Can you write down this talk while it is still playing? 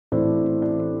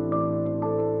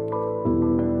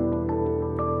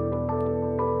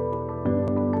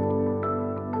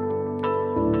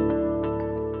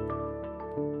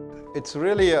It's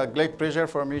really a great pleasure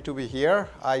for me to be here.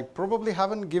 I probably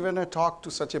haven't given a talk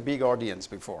to such a big audience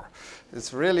before.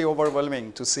 It's really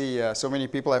overwhelming to see so many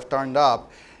people have turned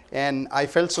up. And I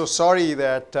felt so sorry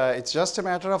that it's just a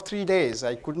matter of 3 days.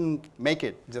 I couldn't make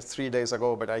it just 3 days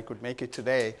ago, but I could make it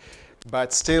today.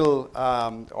 But still,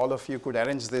 all of you could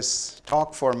arrange this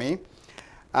talk for me.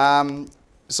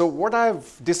 So what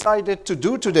I've decided to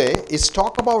do today is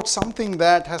talk about something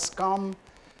that has come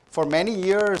for many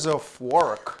years of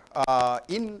work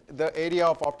in the area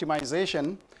of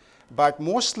optimization, but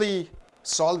mostly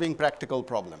solving practical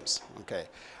problems. Okay.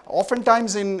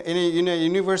 Oftentimes in a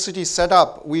university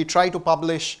setup, we try to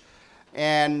publish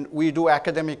and we do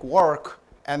academic work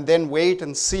and then wait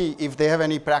and see if they have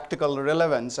any practical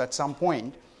relevance at some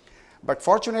point. But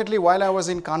fortunately, while I was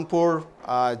in Kanpur,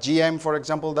 GM, for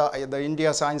example, the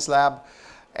India Science Lab,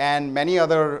 and many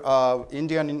other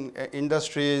Indian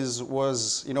industries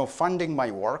was funding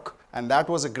my work, and that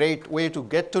was a great way to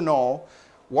get to know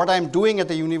what I'm doing at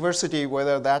the university,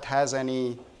 whether that has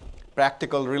any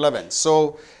practical relevance.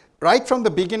 So right from the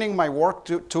beginning, my work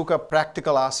took a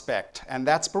practical aspect, and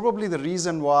that's probably the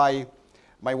reason why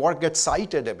my work gets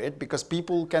cited a bit, because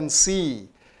people can see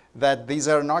that these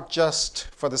are not just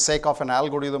for the sake of an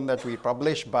algorithm that we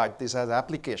publish, but this has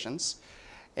applications.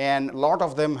 And a lot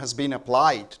of them has been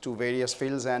applied to various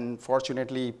fields, and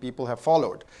fortunately, people have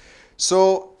followed.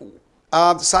 So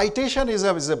citation is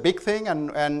a big thing,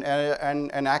 and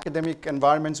academic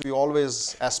environments, we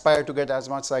always aspire to get as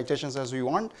much citations as we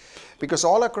want, because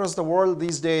all across the world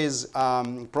these days,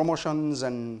 promotions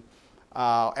and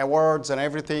awards and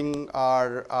everything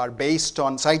are based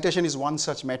on citation is one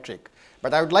such metric.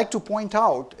 But I would like to point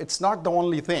out it's not the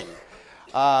only thing.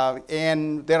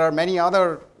 And there are many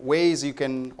other ways you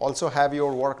can also have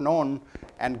your work known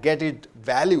and get it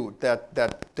valued,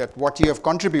 that what you have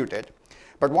contributed.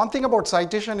 But one thing about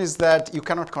citation is that you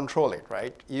cannot control it,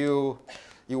 right? You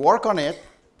work on it,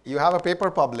 you have a paper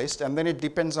published, and then it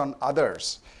depends on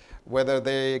others, whether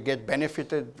they get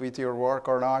benefited with your work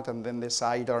or not, and then they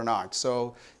cite or not.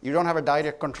 So you don't have a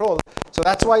direct control. So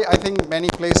that's why I think many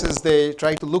places they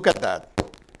try to look at that.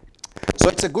 So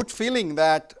it's a good feeling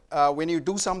that when you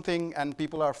do something and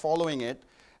people are following it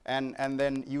and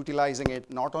then utilizing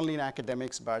it not only in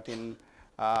academics but in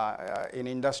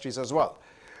industries as well.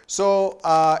 So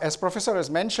as Professor has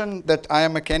mentioned, that I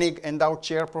am a Koenig Endowed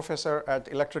Chair Professor at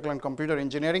Electrical and Computer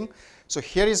Engineering. So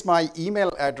here is my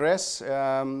email address.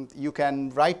 You can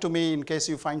write to me in case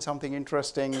you find something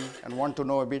interesting and want to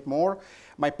know a bit more.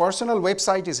 My personal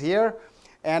website is here.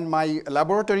 And my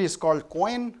laboratory is called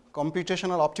COIN,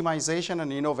 Computational Optimization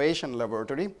and Innovation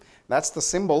Laboratory. That's the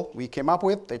symbol we came up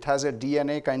with. It has a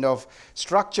DNA kind of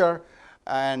structure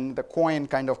and the coin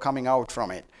kind of coming out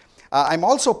from it. I'm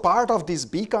also part of this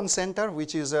Beacon Center,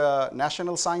 which is a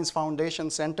National Science Foundation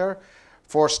Center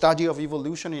for Study of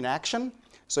Evolution in Action.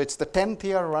 So it's the 10th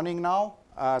year running now.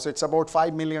 So it's about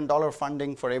 $5 million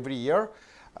funding for every year.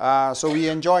 So we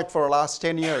enjoyed for the last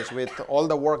 10 years with all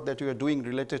the work that we are doing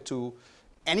related to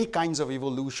any kinds of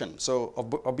evolution. So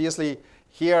obviously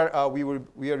here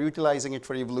we are utilizing it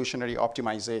for evolutionary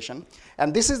optimization.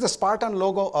 And this is the Spartan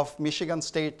logo of Michigan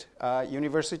State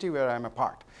University, where I'm a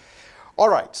part. All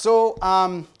right, so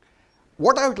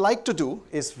what I would like to do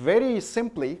is very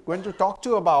simply going to talk to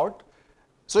you about,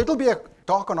 so it'll be a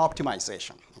talk on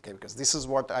optimization, okay, because this is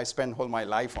what I spend all my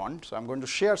life on. So I'm going to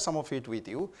share some of it with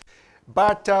you,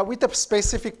 but with a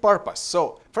specific purpose.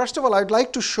 So first of all, I'd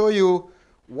like to show you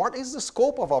what is the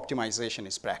scope of optimization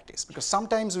is practice? Because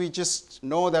sometimes we just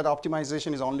know that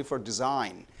optimization is only for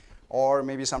design, or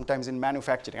maybe sometimes in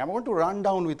manufacturing. I'm going to run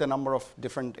down with a number of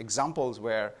different examples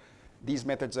where these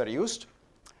methods are used.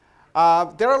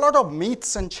 There are a lot of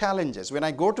myths and challenges. When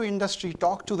I go to industry,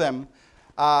 talk to them,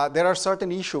 there are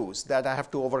certain issues that I have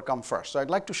to overcome first. So I'd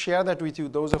like to share that with you.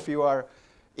 Those of you who are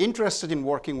interested in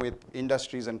working with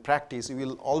industries and practice, you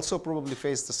will also probably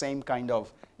face the same kind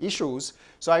of issues.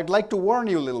 So I'd like to warn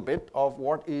you a little bit of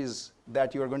what is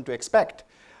that you're going to expect.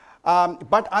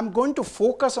 But I'm going to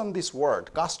focus on this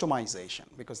word, customization,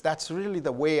 because that's really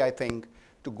the way I think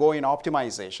to go in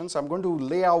optimization. So I'm going to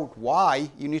lay out why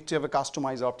you need to have a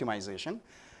customized optimization.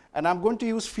 And I'm going to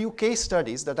use few case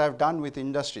studies that I've done with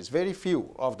industries, very few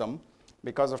of them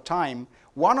because of time.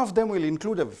 One of them will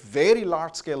include a very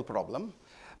large scale problem.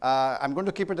 I'm going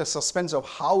to keep it a suspense of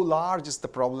how large is the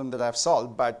problem that I've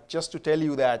solved, but just to tell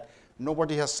you that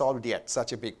nobody has solved yet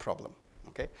such a big problem.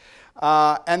 Okay?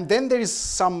 And then there is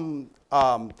some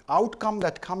outcome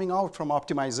that's coming out from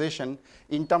optimization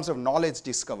in terms of knowledge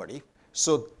discovery.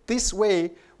 So this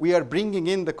way, we are bringing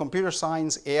in the computer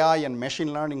science, AI, and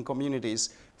machine learning communities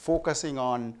focusing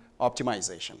on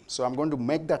optimization. So I'm going to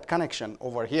make that connection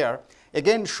over here.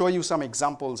 Again, show you some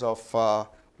examples of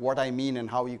what I mean and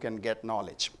how you can get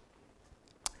knowledge.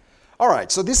 All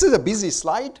right, so this is a busy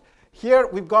slide. Here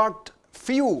we've got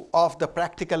few of the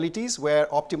practicalities where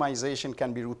optimization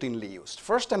can be routinely used.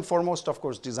 First and foremost, of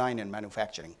course, design and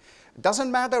manufacturing. It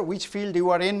doesn't matter which field you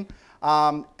are in,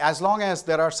 as long as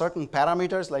there are certain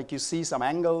parameters, like you see some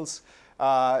angles,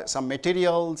 some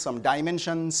materials, some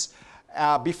dimensions.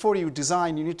 Before you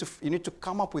design, you need to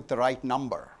come up with the right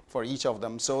number for each of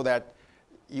them so that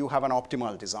you have an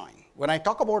optimal design. When I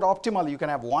talk about optimal, you can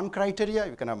have one criteria,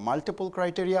 you can have multiple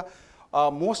criteria.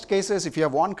 Most cases, if you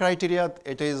have one criteria,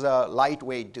 it is a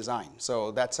lightweight design.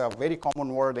 So that's a very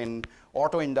common word in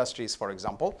auto industries, for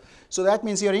example. So that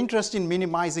means you're interested in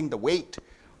minimizing the weight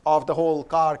of the whole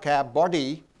car, cab,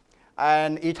 body,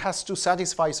 and it has to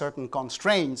satisfy certain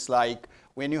constraints, like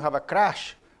when you have a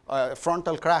crash,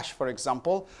 frontal crash, for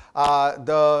example,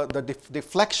 the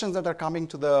deflections that are coming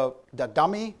to the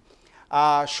dummy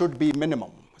should be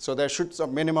minimum. So there should be a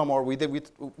minimum or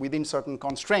within certain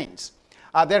constraints.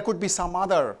 There could be some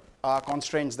other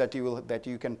constraints that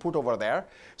you can put over there.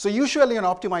 So usually an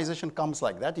optimization comes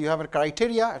like that. You have a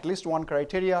criteria, at least one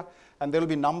criteria, and there will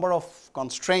be number of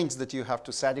constraints that you have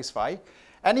to satisfy.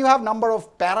 And you have number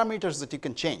of parameters that you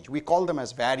can change. We call them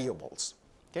as variables.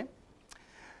 Okay?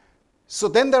 So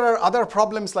then there are other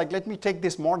problems, like let me take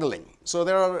this modeling. So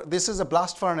this is a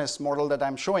blast furnace model that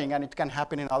I'm showing, and it can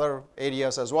happen in other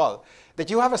areas as well, that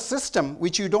you have a system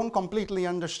which you don't completely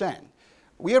understand.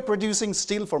 We are producing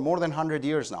steel for more than 100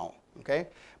 years now, okay?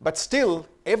 But still,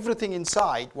 everything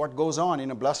inside what goes on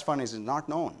in a blast furnace is not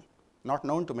known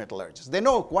to metallurgists. They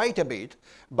know quite a bit,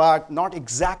 but not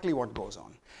exactly what goes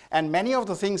on. And many of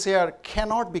the things here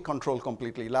cannot be controlled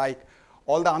completely, like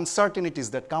all the uncertainties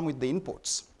that come with the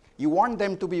inputs. You want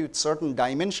them to be with certain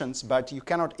dimensions, but you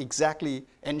cannot exactly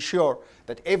ensure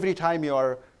that every time you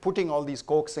are putting all these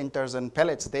coke sinters and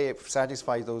pellets, they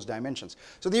satisfy those dimensions.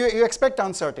 So you expect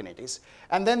uncertainties.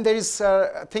 And then there is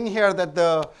a thing here that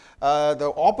the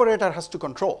operator has to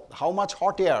control how much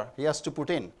hot air he has to put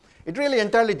in. It really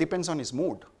entirely depends on his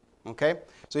mood. Okay?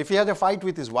 So if he has a fight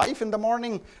with his wife in the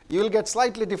morning, you will get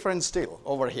slightly different still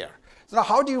over here. So now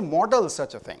how do you model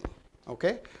such a thing?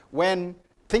 Okay? When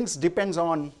things depends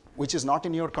on which is not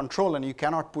in your control, and you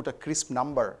cannot put a crisp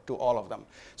number to all of them.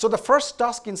 So the first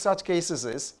task in such cases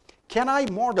is, can I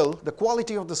model the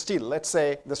quality of the steel, let's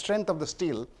say the strength of the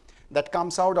steel that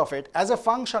comes out of it, as a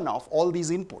function of all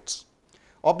these inputs?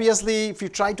 Obviously, if you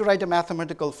try to write a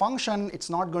mathematical function, it's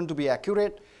not going to be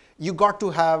accurate. You got to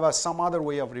have some other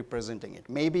way of representing it.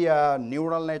 Maybe a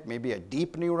neural net, maybe a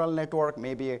deep neural network,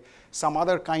 maybe some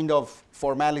other kind of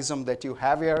formalism that you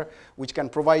have here, which can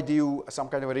provide you some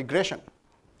kind of a regression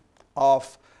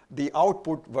of the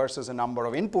output versus a number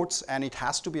of inputs, and it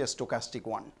has to be a stochastic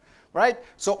one, right?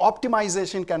 So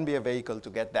optimization can be a vehicle to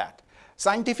get that.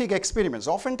 Scientific experiments,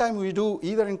 oftentimes we do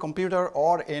either in computer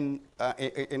or in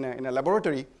a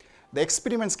laboratory. The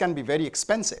experiments can be very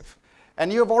expensive.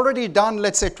 And you have already done,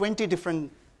 let's say, 20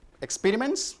 different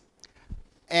experiments,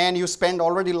 and you spend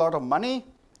already a lot of money,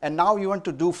 and now you want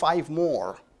to do 5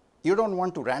 more. You don't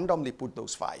want to randomly put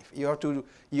those 5. You have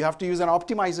to use an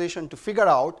optimization to figure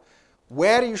out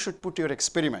where you should put your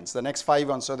experiments, the next 5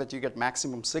 ones, so that you get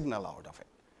maximum signal out of it.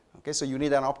 Okay, so you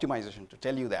need an optimization to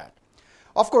tell you that.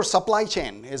 Of course, supply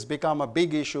chain has become a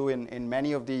big issue in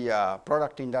many of the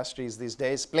product industries these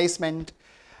days. Placement,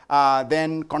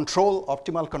 then control,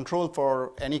 optimal control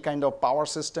for any kind of power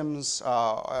systems,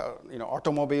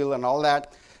 automobile and all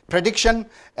that. Prediction,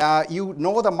 you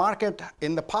know the market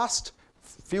in the past,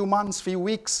 few months, few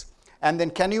weeks, and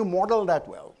then can you model that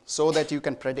well so that you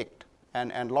can predict?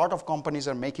 And a lot of companies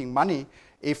are making money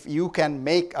if you can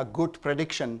make a good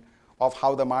prediction of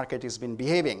how the market has been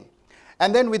behaving.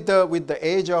 And then with the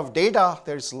age of data,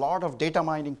 there's a lot of data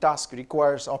mining tasks,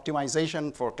 requires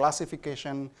optimization for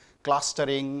classification,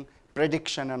 clustering,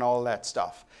 prediction, and all that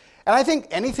stuff. And I think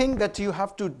anything that you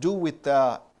have to do with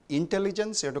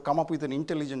intelligence, you have to come up with an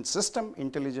intelligent system,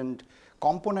 intelligent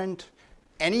component,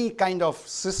 any kind of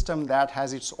system that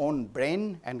has its own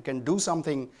brain and can do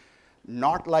something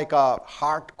not like a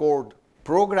hard-code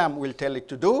program will tell it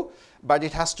to do, but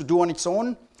it has to do on its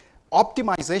own.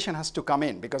 Optimization has to come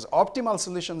in, because optimal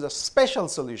solutions are special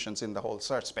solutions in the whole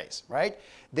search space, right?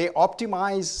 They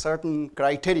optimize certain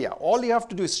criteria. All you have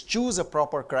to do is choose a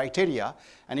proper criteria,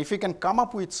 and if you can come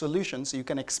up with solutions, you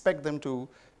can expect them to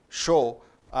show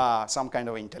some kind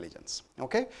of intelligence,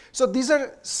 okay? So these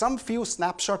are some few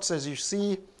snapshots as you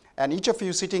see, and each of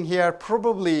you sitting here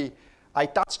probably I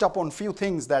touched upon few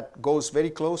things that goes very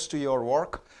close to your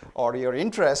work or your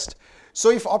interest. So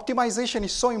if optimization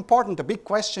is so important, a big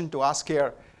question to ask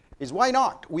here is why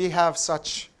not? We have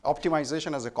such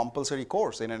optimization as a compulsory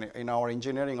course in our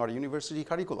engineering or university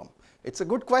curriculum. It's a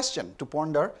good question to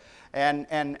ponder, and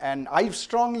I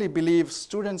strongly believe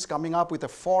students coming up with a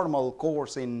formal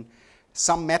course in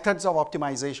some methods of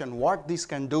optimization, what this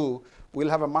can do, will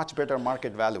have a much better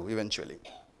market value eventually.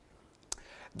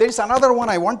 There is another one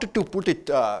I wanted to put it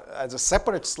as a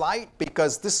separate slide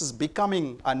because this is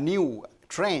becoming a new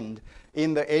trend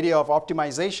in the area of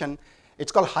optimization.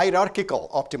 It's called hierarchical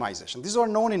optimization. These are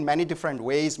known in many different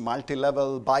ways,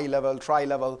 multi-level, bi-level,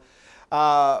 tri-level.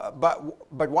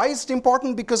 But why is it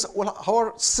important? Because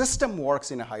our system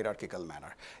works in a hierarchical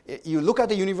manner. You look at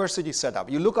the university setup,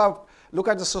 you look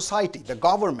at the society, the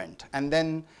government, and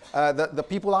then the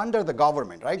people under the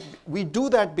government, right? We do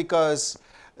that because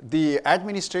the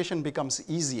administration becomes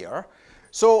easier.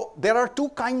 So there are two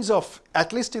kinds of,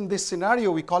 at least in this scenario,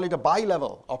 we call it a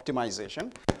bi-level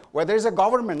optimization, where there is a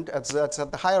government that's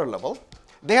at the higher level.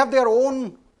 They have their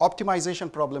own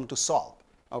optimization problem to solve.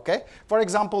 Okay? For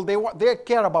example, they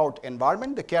care about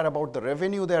environment, they care about the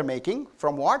revenue they're making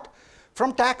from what?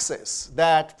 From taxes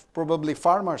that probably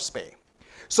farmers pay.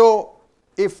 So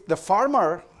if the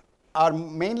farmer are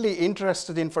mainly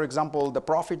interested in, for example, the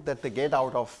profit that they get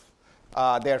out of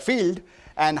their field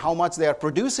and how much they are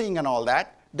producing and all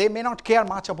that, they may not care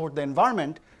much about the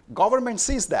environment. Government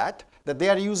sees that they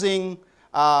are using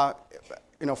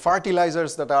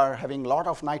fertilizers that are having a lot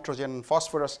of nitrogen and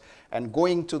phosphorus and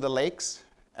going to the lakes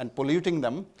and polluting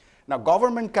them. Now,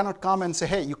 government cannot come and say,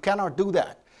 hey, you cannot do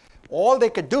that. All they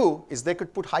could do is they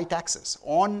could put high taxes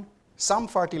on some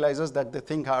fertilizers that they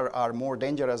think are more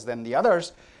dangerous than the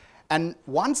others. And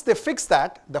once they fix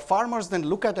that, the farmers then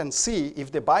look at and see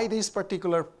if they buy this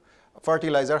particular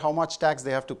fertilizer, how much tax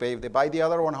they have to pay. If they buy the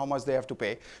other one, how much they have to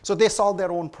pay. So they solve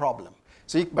their own problem.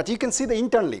 So but you can see the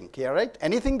interlink here, right?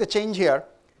 Anything they change here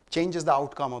changes the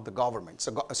outcome of the government.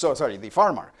 The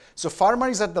farmer. So farmer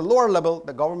is at the lower level,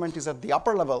 the government is at the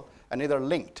upper level, and they're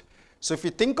linked. So if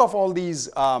you think of all these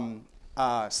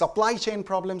supply chain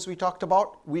problems we talked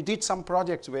about, we did some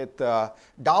projects with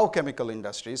Dow Chemical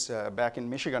Industries back in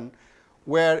Michigan,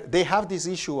 where they have this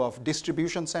issue of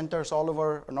distribution centers all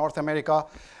over North America,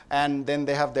 and then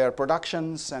they have their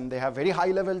productions, and they have very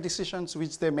high-level decisions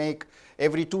which they make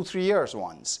every 2-3 years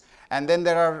once. And then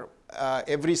there are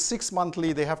every 6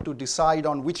 monthly, they have to decide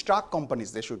on which truck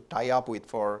companies they should tie up with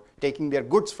for taking their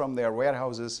goods from their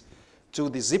warehouses to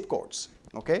the zip codes.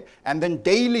 Okay? And then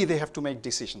daily they have to make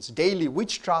decisions. Daily,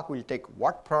 which truck will take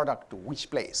what product to which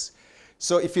place.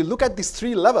 So if you look at these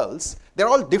 3 levels, they're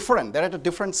all different. They're at a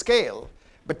different scale,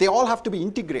 but they all have to be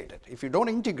integrated. If you don't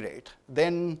integrate,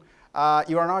 then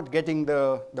you are not getting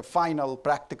the final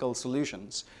practical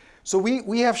solutions. So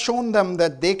we have shown them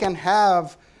that they can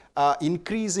have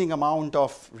increasing amount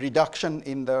of reduction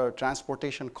in the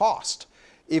transportation cost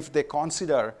if they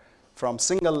consider from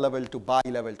single level to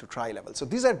bi-level to tri-level. So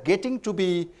these are getting to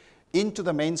be into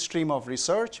the mainstream of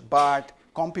research, but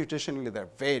computationally they're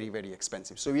very, very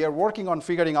expensive. So we are working on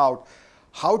figuring out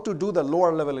how to do the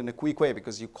lower level in a quick way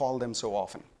because you call them so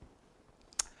often.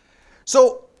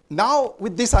 So now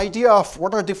with this idea of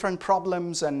what are different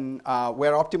problems and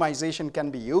where optimization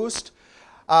can be used,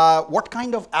 what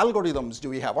kind of algorithms do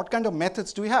we have? What kind of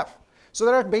methods do we have? So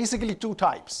there are basically 2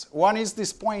 types. One is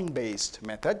these point-based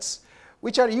methods,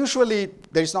 which are usually,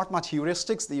 there's not much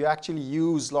heuristics. You actually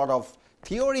use a lot of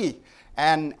theory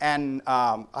and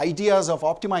ideas of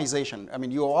optimization. I mean,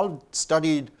 you all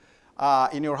studied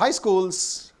in your high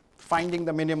schools finding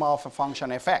the minima of a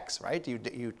function fx, right?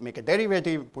 You make a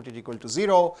derivative, put it equal to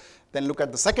 0, then look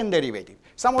at the second derivative.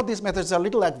 Some of these methods are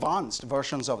little advanced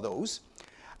versions of those.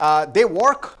 They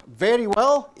work very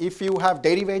well if you have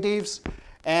derivatives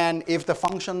and if the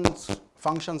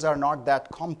functions are not that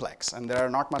complex and there are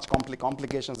not much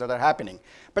complications that are happening.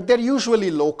 But they're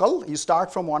usually local. You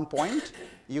start from one point,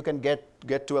 you can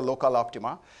get to a local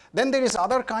optima. Then there is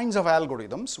other kinds of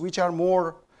algorithms which are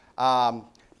more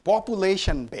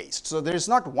population based. So there is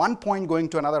not one point going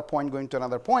to another point going to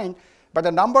another point, but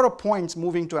a number of points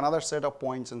moving to another set of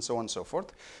points and so on and so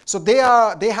forth. So they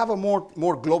have a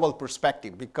more global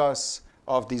perspective because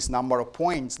of these number of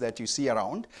points that you see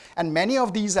around. And many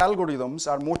of these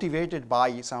algorithms are motivated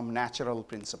by some natural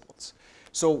principles.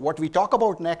 So what we talk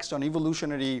about next on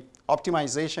evolutionary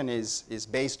optimization is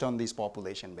based on this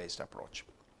population-based approach.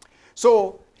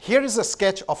 So here is a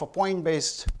sketch of a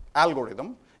point-based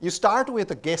algorithm. You start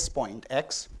with a guess point,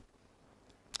 x.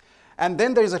 And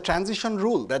then there is a transition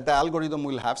rule that the algorithm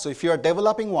will have. So if you are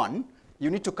developing one, you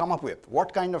need to come up with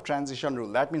what kind of transition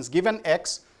rule. That means given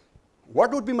x,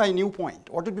 what would be my new point?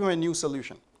 What would be my new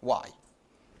solution? Y.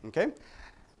 Okay?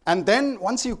 And then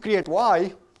once you create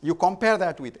Y, you compare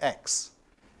that with X.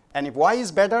 And if Y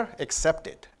is better, accept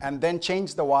it. And then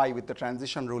change the Y with the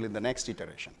transition rule in the next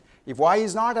iteration. If Y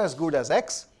is not as good as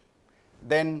X,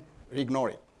 then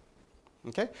ignore it.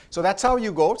 Okay? So that's how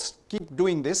you go. Keep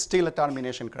doing this till a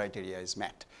termination criteria is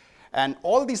met. And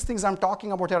all these things I'm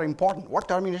talking about are important. What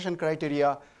termination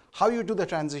criteria, how you do the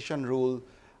transition rule,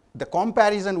 the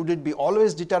comparison, would it be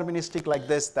always deterministic like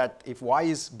this, that if Y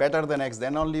is better than X,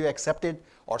 then only you accept it?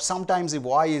 Or sometimes if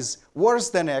Y is worse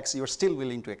than X, you're still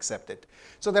willing to accept it.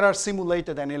 So there are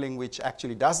simulated annealing which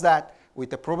actually does that.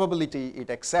 With a probability, it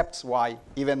accepts Y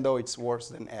even though it's worse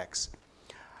than X.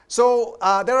 So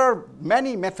there are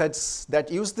many methods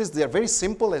that use this. They're very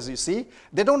simple, as you see.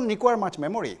 They don't require much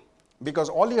memory, because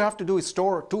all you have to do is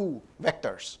store two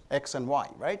vectors, X and Y,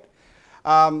 right?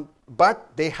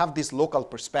 But they have this local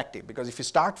perspective, because if you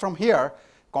start from here,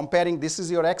 comparing this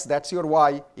is your X, that's your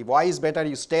Y. If Y is better,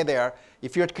 you stay there.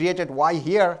 If you had created Y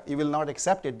here, you will not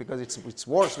accept it because it's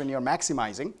worse when you're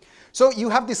maximizing. So you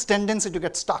have this tendency to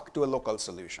get stuck to a local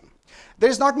solution. There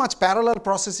is not much parallel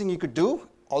processing you could do,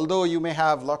 although you may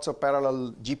have lots of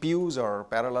parallel GPUs or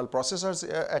parallel processors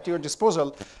at your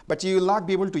disposal, but you will not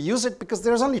be able to use it because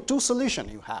there's only two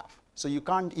solutions you have. So you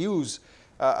can't use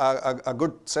a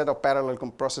good set of parallel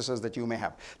processors that you may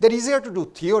have. They're easier to do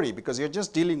theory because you're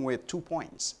just dealing with 2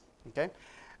 points. Okay?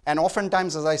 And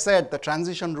oftentimes, as I said, the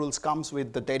transition rules comes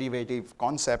with the derivative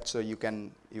concept, so you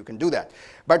can do that.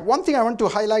 But one thing I want to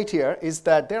highlight here is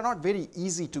that they're not very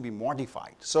easy to be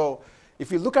modified. So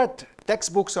if you look at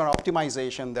textbooks on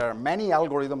optimization, there are many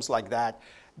algorithms like that.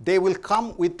 They will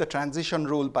come with the transition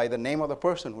rule by the name of the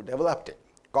person who developed it.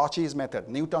 Cauchy's method,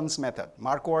 Newton's method,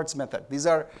 Marquardt's method. These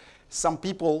are some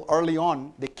people early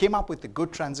on, they came up with a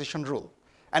good transition rule.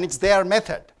 And it's their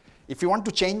method. If you want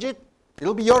to change it,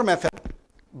 it'll be your method.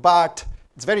 But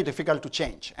it's very difficult to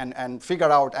change and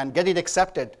figure out and get it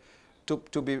accepted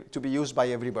to be used by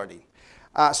everybody.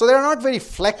 So they're not very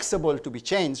flexible to be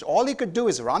changed. All you could do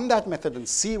is run that method and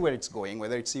see where it's going,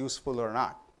 whether it's useful or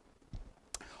not.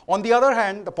 On the other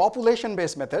hand, the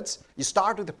population-based methods, you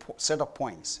start with a set of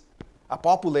points. A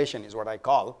population is what I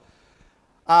call.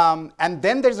 And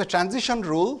then there's a transition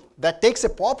rule that takes a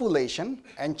population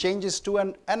and changes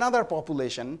to another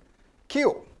population,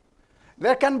 Q.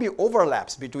 There can be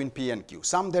overlaps between P and Q.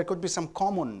 There could be some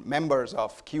common members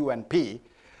of Q and P.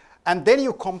 And then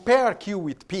you compare Q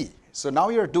with P. So now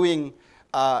you're doing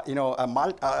a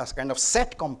kind of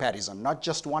set comparison, not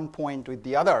just one point with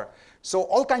the other. So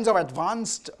all kinds of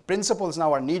advanced principles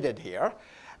now are needed here.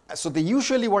 So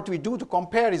usually what we do to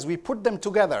compare is we put them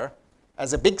together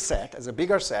as a big set, as a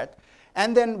bigger set,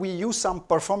 and then we use some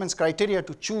performance criteria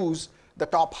to choose the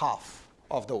top half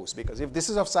of those. Because if this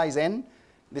is of size n,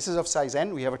 this is of size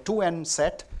n, we have a 2n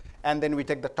set, and then we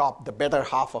take the better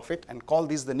half of it and call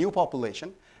this the new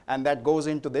population, and that goes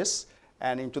into this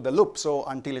and into the loop, so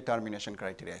until a termination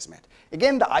criteria is met.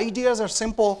 Again, the ideas are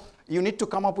simple. You need to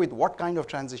come up with what kind of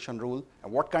transition rule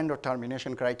and what kind of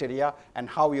termination criteria and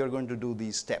how you're going to do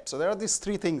these steps. So there are these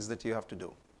 3 things that you have to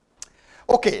do.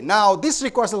 Okay, now this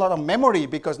requires a lot of memory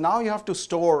because now you have to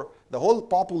store the whole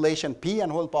population P and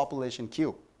whole population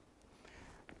Q.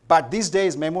 But these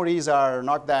days, memories are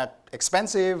not that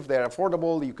expensive. They're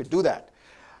affordable. You could do that.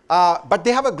 But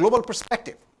they have a global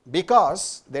perspective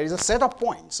because there is a set of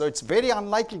points. So it's very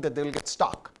unlikely that they will get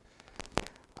stuck.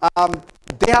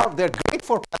 They're great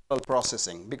for parallel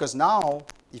processing because now,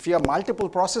 if you have multiple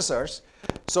processors,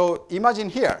 so imagine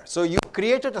here. So you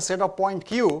created a set of point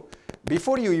Q.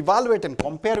 Before you evaluate and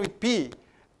compare with P,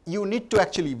 you need to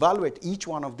actually evaluate each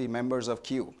one of the members of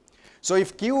Q. So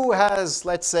if Q has,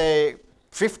 let's say,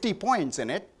 50 points in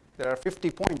it, there are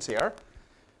 50 points here.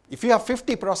 If you have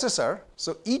 50 processors,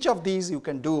 so each of these you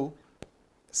can do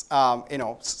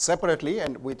separately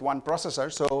and with one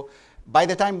processor. So by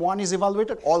the time one is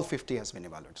evaluated, all 50 has been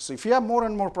evaluated. So if you have more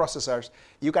and more processors,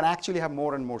 you can actually have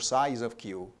more and more size of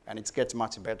Q, and it gets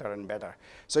much better and better.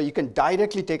 So you can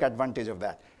directly take advantage of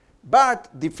that. But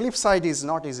the flip side is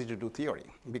not easy to do theory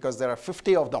because there are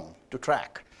 50 of them to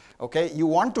track. Okay? You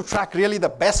want to track really the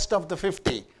best of the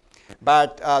 50.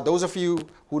 But those of you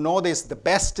who know this, the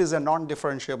best is a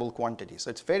non-differentiable quantity. So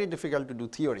it's very difficult to do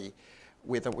theory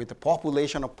with a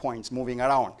population of points moving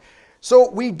around.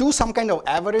 So we do some kind of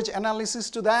average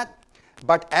analysis to that.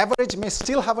 But average may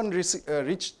still haven't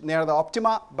reached near the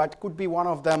optima, but could be one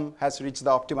of them has reached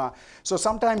the optima. So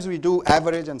sometimes we do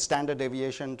average and standard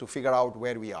deviation to figure out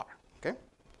where we are. Okay?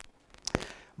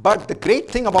 But the great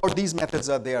thing about these methods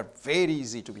are they are very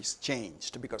easy to be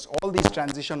changed because all these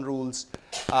transition rules,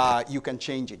 you can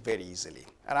change it very easily.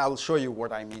 And I'll show you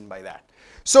what I mean by that.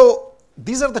 So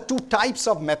these are the two types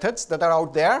of methods that are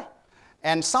out there.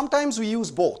 And sometimes we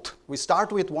use both. We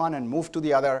start with one and move to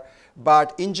the other.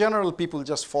 But in general, people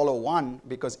just follow one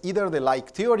because either they like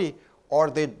theory or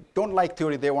they don't like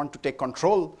theory. They want to take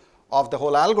control of the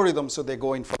whole algorithm, so they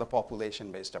go in for the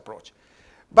population-based approach.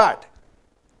 But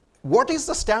what is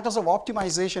the status of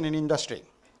optimization in industry?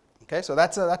 Okay, so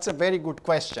that's a very good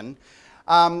question.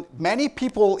 Many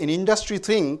people in industry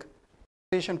think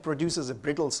optimization produces a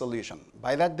brittle solution.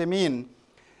 By that they mean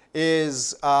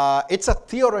is it's a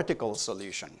theoretical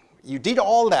solution. You did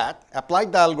all that,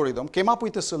 applied the algorithm, came up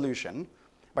with a solution,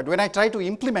 but when I try to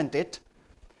implement it,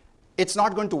 it's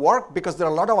not going to work because there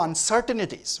are a lot of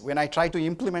uncertainties when I try to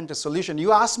implement a solution.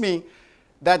 You ask me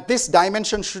that this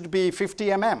dimension should be 50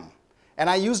 mm, and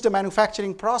I used a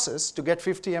manufacturing process to get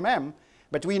 50 mm,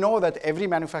 but we know that every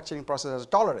manufacturing process has a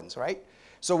tolerance, right?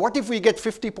 So what if we get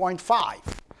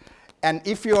 50.5? And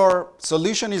if your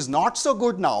solution is not so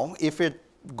good now, if it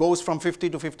goes from 50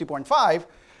 to 50.5,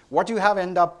 what you have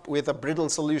end up with a brittle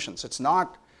solution. So it's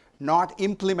not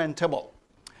implementable.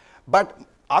 But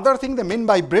other thing they mean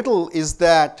by brittle is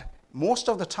that most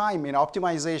of the time in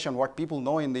optimization, what people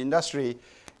know in the industry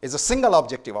is a single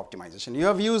objective optimization. You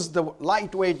have used the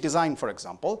lightweight design, for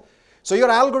example. So your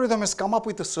algorithm has come up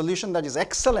with a solution that is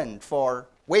excellent for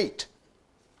weight.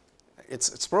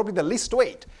 It's probably the least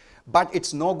weight, but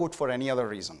it's no good for any other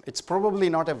reason. It's probably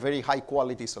not a very high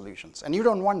quality solutions. And you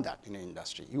don't want that in an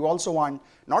industry. You also want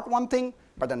not one thing,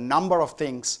 but a number of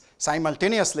things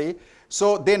simultaneously.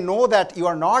 So they know that you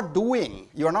are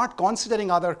not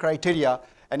considering other criteria,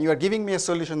 and you are giving me a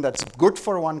solution that's good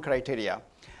for one criteria.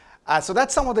 So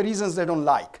that's some of the reasons they don't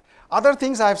like. Other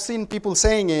things I've seen people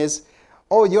saying is,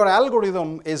 oh, your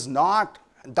algorithm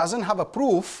doesn't have a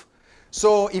proof.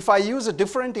 So if I use a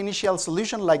different initial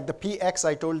solution like the PX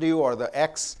I told you or the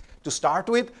X to start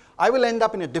with, I will end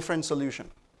up in a different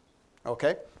solution.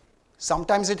 Okay?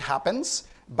 Sometimes it happens,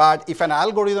 but if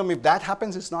that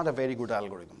happens, it's not a very good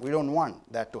algorithm. We don't want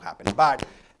that to happen. But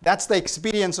that's the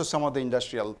experience of some of the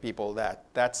industrial people,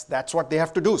 that's what they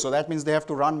have to do. So that means they have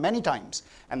to run many times,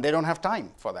 and they don't have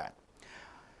time for that.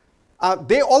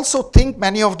 They also think,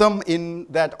 many of them, in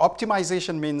that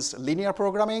optimization means linear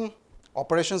programming,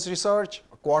 operations research,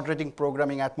 quadratic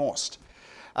programming at most.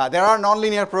 There are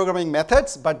nonlinear programming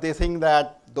methods, but they think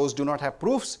that those do not have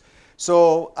proofs.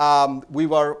 So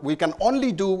we can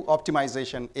only do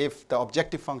optimization if the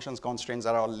objective functions constraints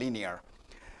are all linear.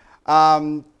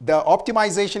 The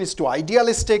optimization is too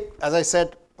idealistic, as I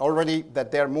said already,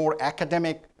 that they're more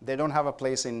academic. They don't have a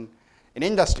place in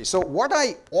industry. So what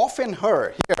I often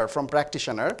hear from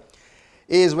practitioners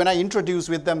is when I introduce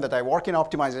with them that I work in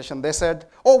optimization, they said,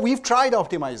 oh, we've tried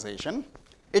optimization.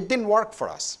 It didn't work for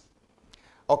us.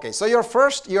 Okay, so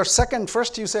first you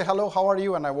say, hello, how are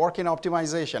you? And I work in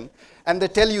optimization. And they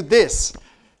tell you this.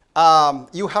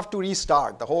 You have to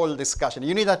restart the whole discussion.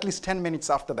 You need at least 10 minutes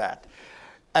after that.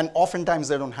 And oftentimes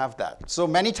they don't have that. So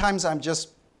many times I'm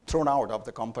just thrown out of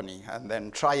the company and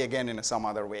then try again in some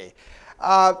other way.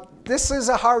 This is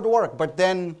a hard work, but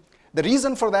then the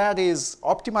reason for that is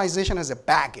optimization has a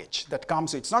baggage that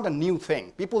comes. It's not a new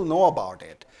thing. People know about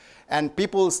it. And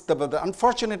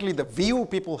unfortunately, the view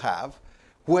people have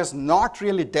who has not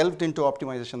really delved into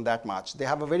optimization that much, they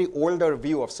have a very older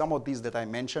view of some of these that I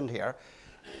mentioned here.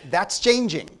 That's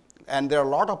changing. And there are a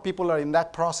lot of people are in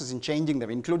that process in changing them,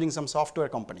 including some software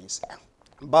companies.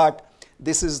 But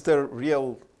this is the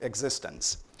real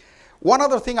existence. One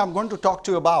other thing I'm going to talk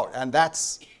to you about, and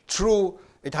that's true,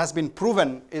 it has been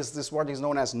proven, is what is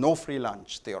known as no free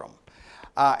lunch theorem.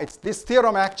 This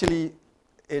theorem actually,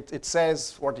 it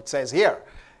says what it says here,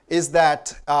 is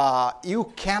that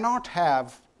you cannot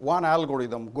have one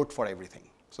algorithm good for everything.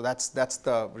 So that's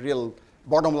the real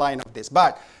bottom line of this.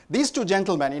 But these two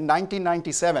gentlemen in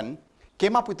 1997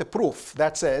 came up with a proof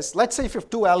that says, let's say if you have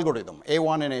two algorithms,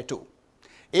 A1 and A2.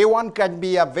 A1 can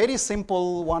be a very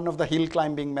simple one of the hill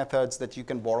climbing methods that you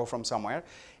can borrow from somewhere.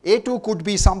 A2 could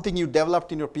be something you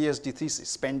developed in your PhD thesis,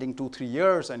 spending 2-3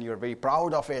 years, and you're very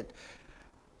proud of it.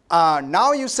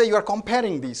 Now you say you are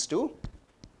comparing these two.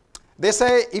 They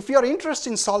say if you're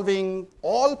interested in solving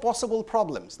all possible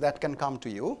problems that can come to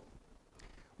you,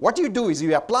 what you do is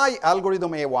you apply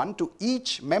algorithm A1 to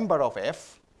each member of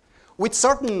F with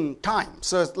certain time.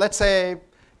 So let's say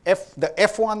the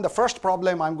F1, the first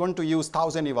problem, I'm going to use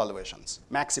 1,000 evaluations,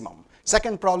 maximum.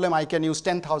 Second problem, I can use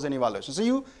 10,000 evaluations. So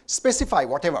you specify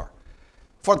whatever.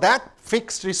 For that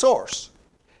fixed resource,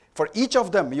 for each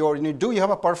of them, you have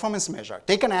a performance measure.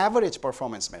 Take an average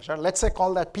performance measure. Let's say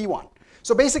call that P1.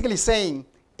 So basically saying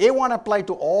A1 applied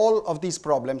to all of these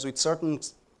problems with certain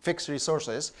fixed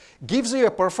resources, gives you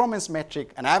a performance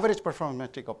metric, an average performance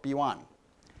metric of P1.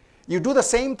 You do the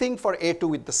same thing for A2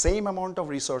 with the same amount of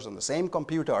resource on the same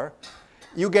computer,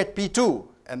 you get P2,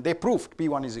 and they proved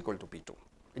P1 is equal to P2.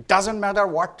 It doesn't matter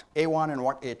what A1 and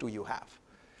what A2 you have.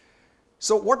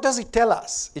 So what does it tell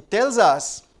us? It tells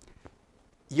us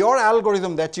your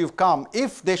algorithm that you've come,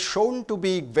 if they're shown to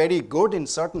be very good in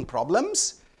certain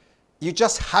problems, you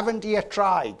just haven't yet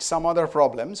tried some other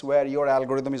problems where your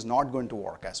algorithm is not going to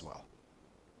work as well.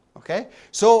 Okay?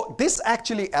 So this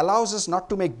actually allows us not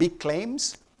to make big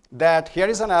claims that here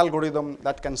is an algorithm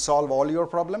that can solve all your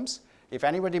problems. If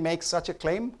anybody makes such a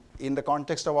claim in the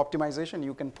context of optimization,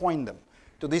 you can point them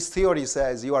to this theory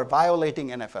says you are violating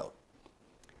NFL.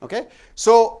 Okay?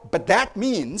 So, but that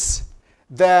means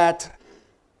that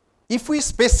if we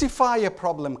specify a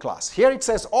problem class, here it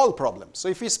says all problems. So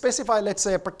if we specify, let's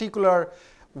say, a particular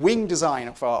wing design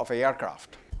of an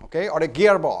aircraft, okay, or a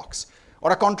gearbox,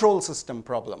 or a control system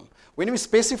problem, when we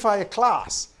specify a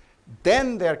class,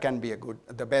 then there can be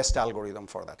the best algorithm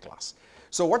for that class.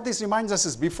 So what this reminds us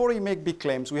is before we make big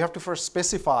claims, we have to first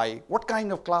specify what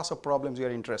kind of class of problems we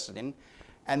are interested in,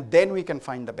 and then we can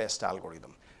find the best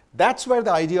algorithm. That's where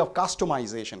the idea of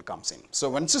customization comes in. So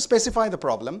once you specify the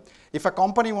problem, if a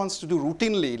company wants to do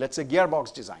routinely, let's say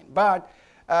gearbox design, but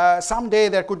someday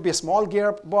there could be a small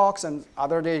gearbox and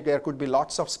other day there could be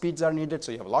lots of speeds are needed,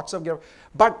 so you have lots of gear,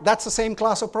 but that's the same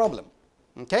class of problem.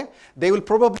 Okay? They will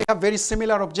probably have very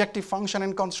similar objective function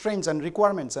and constraints and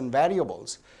requirements and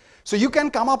variables. So you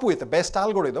can come up with the best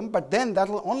algorithm, but then that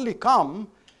will only come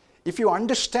if you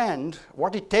understand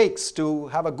what it takes to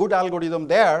have a good algorithm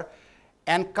there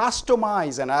and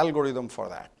customize an algorithm for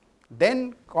that.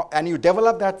 Then, and you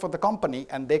develop that for the company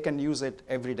and they can use it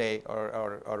every day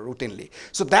or routinely.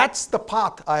 So that's the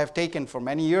path I have taken for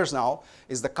many years now,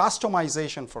 is the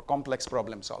customization for complex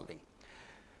problem solving.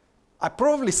 I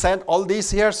probably said all these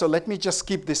here, so let me just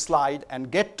skip this slide and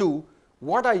get to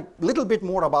little bit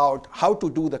more about how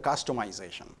to do the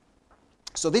customization.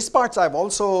 So these parts I've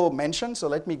also mentioned, so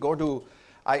let me go to,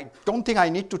 I don't think I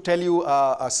need to tell you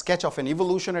a sketch of an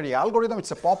evolutionary algorithm.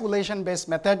 It's a population-based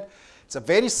method. It's a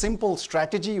very simple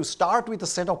strategy. You start with a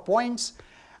set of points,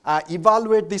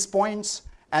 evaluate these points,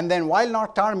 and then while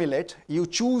not terminate, you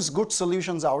choose good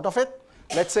solutions out of it.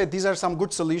 Let's say these are some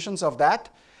good solutions of that.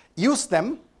 Use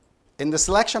them in the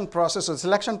selection process. So the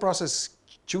selection process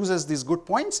chooses these good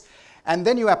points, and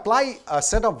then you apply a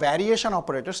set of variation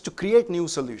operators to create new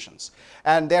solutions.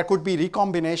 And there could be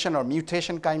recombination or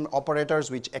mutation kind operators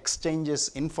which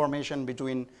exchanges information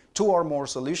between two or more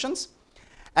solutions.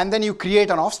 And then you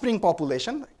create an offspring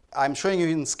population. I'm showing you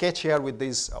in sketch here with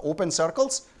these open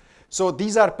circles. So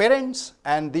these are parents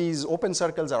and these open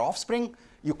circles are offspring.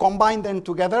 You combine them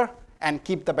together and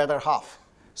keep the better half.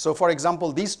 So for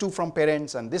example, these two from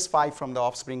parents and this 5 from the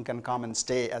offspring can come and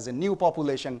stay as a new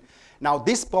population. Now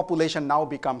this population now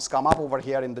come up over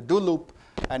here in the do loop,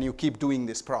 and you keep doing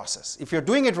this process. If you're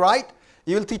doing it right,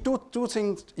 you'll see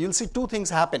two things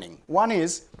happening. One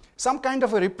is some kind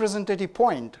of a representative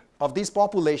point of this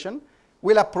population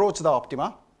will approach the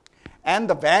optima, and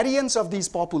the variance of these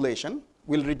population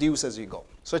will reduce as you go.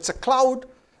 So it's a cloud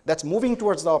that's moving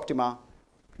towards the optima,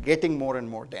 getting more and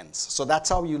more dense. So that's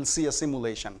how you'll see a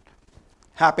simulation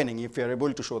happening if you're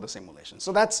able to show the simulation.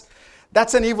 So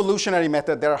that's an evolutionary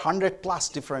method. There are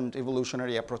 100+ different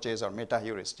evolutionary approaches or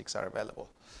meta-heuristics are available.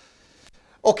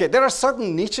 Okay, there are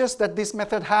certain niches that this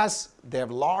method has. They have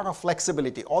a lot of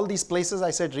flexibility. All these places I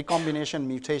said, recombination,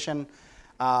 mutation,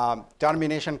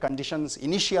 termination conditions,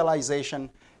 initialization,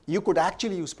 you could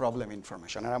actually use problem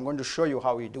information. And I'm going to show you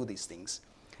how we do these things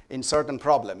in certain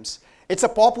problems. It's a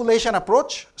population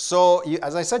approach. So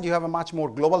as I said, you have a much more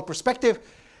global perspective.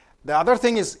 The other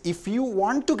thing is, if you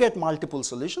want to get multiple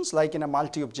solutions, like in a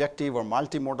multi-objective or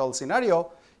multimodal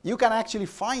scenario, you can actually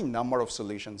find number of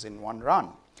solutions in one run.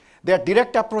 There are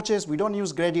direct approaches. We don't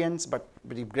use gradients, but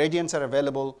if gradients are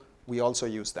available, we also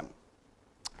use them.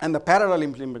 And the parallel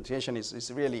implementation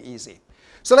is really easy.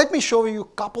 So let me show you a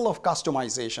couple of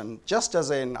customization, just as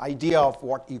an idea of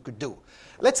what you could do.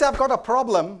 Let's say I've got a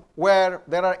problem where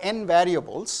there are n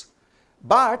variables,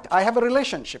 but I have a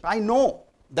relationship. I know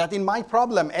that in my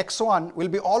problem, x1 will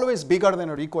be always bigger than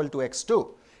or equal to x2.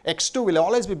 x2 will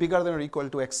always be bigger than or equal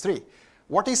to x3.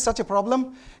 What is such a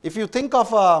problem? If you think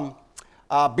of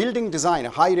a building design, a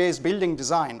high-rise building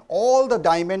design, all the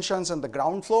dimensions on the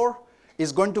ground floor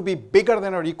is going to be bigger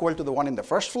than or equal to the one in the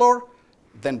first floor,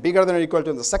 then bigger than or equal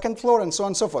to the second floor, and so on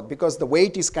and so forth, because the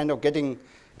weight is kind of getting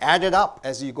added up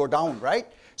as you go down, right?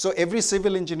 So every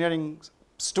civil engineering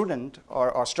student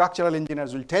or structural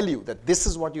engineers will tell you that this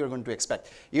is what you're going to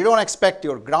expect. You don't expect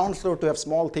your ground floor to have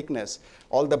small thickness,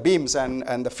 all the beams,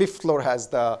 and the 5th floor has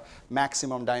the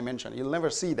maximum dimension. You'll never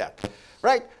see that,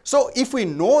 right? So if we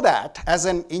know that as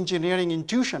an engineering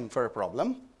intuition for a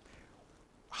problem,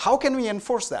 how can we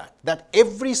enforce that? That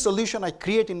every solution I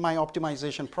create in my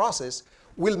optimization process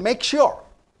will make sure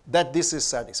that this is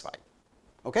satisfied,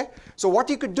 okay? So what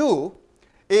you could do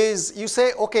is you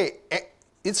say, okay,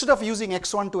 instead of using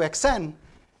x1 to xn,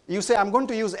 you say I'm going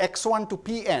to use x1 to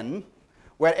pn,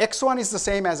 where x1 is the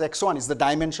same as x1, is the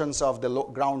dimensions of the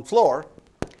ground floor.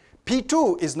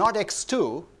 P2 is not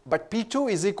x2, but P2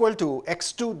 is equal to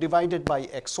x2 divided by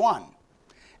x1.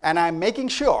 And I'm making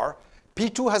sure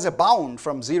P2 has a bound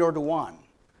from 0 to 1.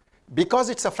 Because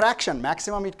it's a fraction,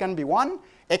 maximum it can be 1,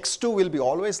 x2 will be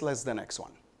always less than x1.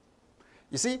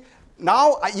 You see,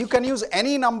 now you can use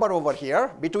any number over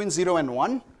here between 0 and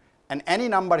 1, and any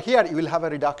number here, you will have a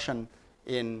reduction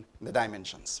in the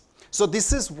dimensions. So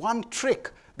this is one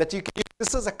trick that you can use.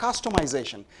 This is a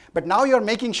customization. But now you're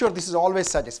making sure this is always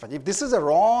satisfied. If this is a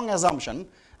wrong assumption,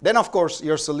 then of course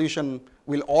your solution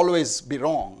will always be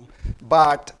wrong.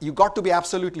 But you got to be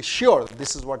absolutely sure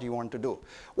this is what you want to do.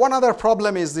 One other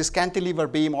problem is this cantilever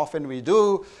beam often we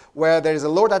do, where there is a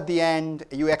load at the end.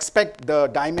 You expect the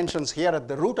dimensions here at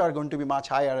the root are going to be much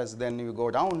higher as then you go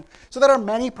down. So there are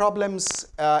many problems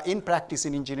in practice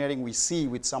in engineering we see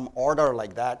with some order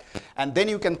like that. And then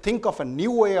you can think of a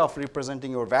new way of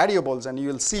representing your variables, and you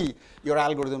will see your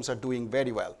algorithms are doing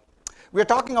very well. We're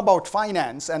talking about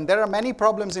finance, and there are many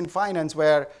problems in finance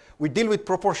where we deal with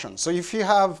proportions. So if you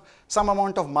have some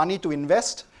amount of money to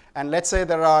invest, and let's say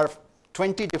there are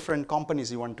 20 different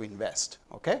companies you want to invest,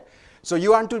 okay? So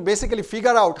you want to basically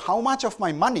figure out how much of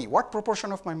my money, what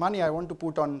proportion of my money I want to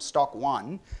put on stock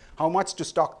 1, how much to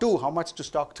stock 2, how much to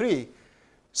stock 3.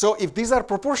 So if these are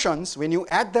proportions, when you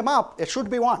add them up, it should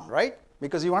be 1, right?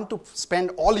 Because you want to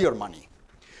spend all your money.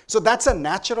 So that's a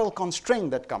natural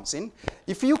constraint that comes in.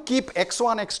 If you keep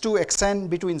x1, x2, xn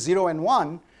between 0 and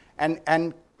 1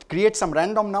 and create some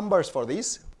random numbers for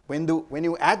these, when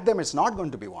you add them, it's not going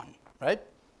to be 1, right?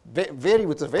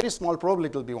 With a very small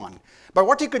probability, it will be 1. But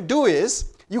what you could do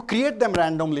is you create them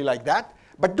randomly like that,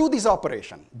 but do this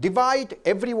operation. Divide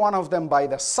every one of them by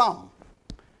the sum.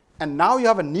 And now you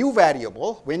have a new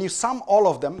variable. When you sum all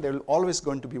of them, they're always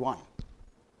going to be 1.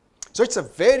 So it's a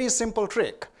very simple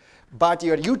trick. But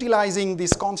you're utilizing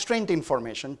this constraint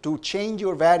information to change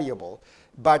your variable,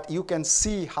 but you can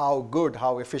see how good,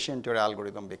 how efficient your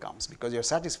algorithm becomes because you're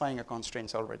satisfying your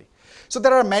constraints already. So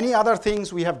there are many other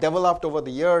things we have developed over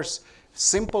the years,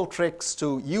 simple tricks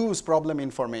to use problem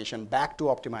information back to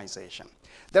optimization.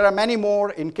 There are many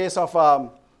more in case of a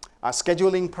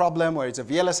scheduling problem where it's a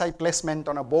VLSI placement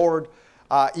on a board.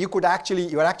 You're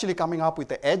actually coming up with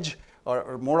the edge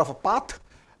or more of a path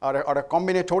or a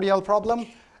combinatorial problem.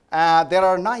 There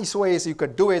are nice ways you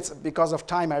could do it. Because of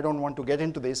time, I don't want to get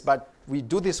into this, but we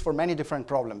do this for many different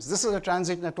problems. This is a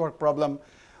transit network problem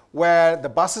where the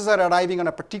buses are arriving on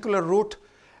a particular route,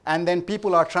 and then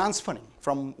people are transferring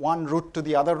from one route to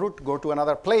the other route, go to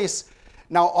another place.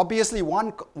 Now, obviously,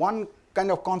 one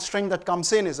kind of constraint that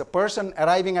comes in is a person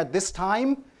arriving at this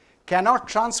time cannot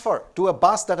transfer to a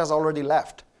bus that has already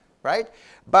left, right?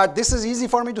 But this is easy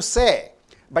for me to say.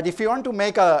 But if you want to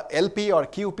make a LP or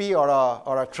QP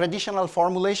or a traditional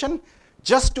formulation,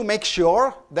 just to make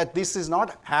sure that this is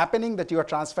not happening, that you are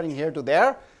transferring here to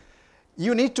there,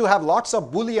 you need to have lots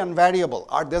of Boolean variable.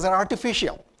 These are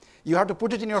artificial. You have to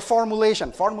put it in your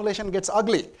formulation. Formulation gets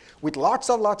ugly with lots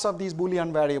of these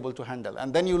Boolean variable to handle.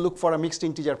 And then you look for a mixed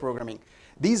integer programming.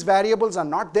 These variables are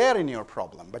not there in your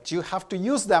problem, but you have to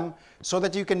use them so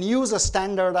that you can use a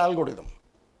standard algorithm.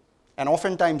 And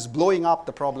oftentimes blowing up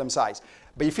the problem size.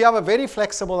 But if you have a very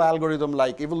flexible algorithm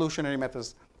like evolutionary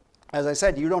methods, as I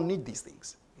said, you don't need these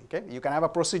things. Okay? You can have a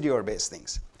procedure-based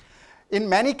things. In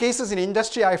many cases in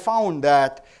industry, I found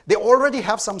that they already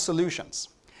have some solutions,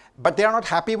 but they are not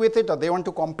happy with it, or they want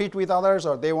to compete with others,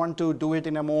 or they want to do it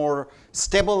in a more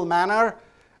stable manner.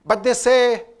 But they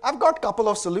say, I've got a couple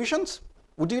of solutions.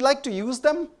 Would you like to use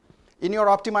them in your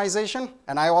optimization?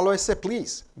 And I always say,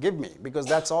 please give me, because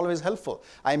that's always helpful.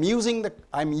 I'm using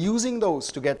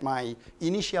those to get my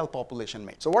initial population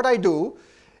made. So what I do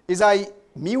is I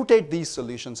mutate these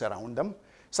solutions around them.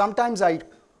 Sometimes I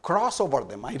cross over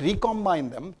them, I recombine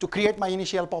them to create my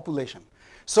initial population,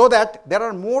 so that there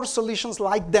are more solutions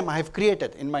like them I have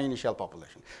created in my initial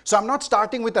population. So I'm not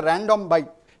starting with a random by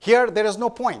here, there is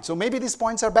no point. So maybe these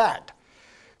points are bad.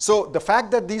 So the fact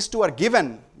that these two are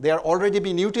given, they are already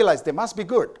being utilized, they must be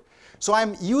good. So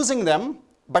I'm using them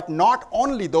But not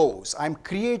only those, I'm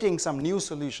creating some new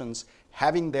solutions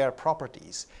having their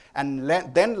properties, and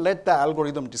then let the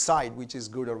algorithm decide which is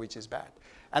good or which is bad.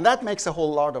 And that makes a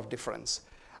whole lot of difference.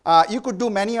 You could do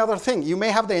many other things. You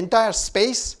may have the entire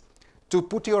space to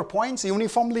put your points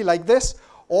uniformly like this,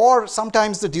 or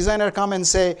sometimes the designer come and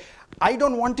say, I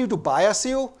don't want you to bias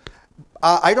you.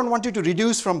 I don't want you to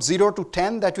reduce from 0 to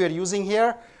 10 that we are using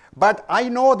here, but I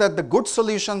know that the good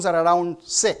solutions are around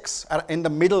 6, are in the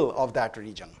middle of that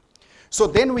region. So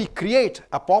then we create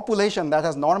a population that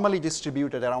is normally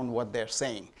distributed around what they're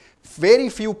saying. Very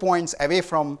few points away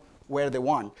from where they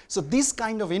want. So this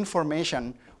kind of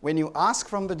information, when you ask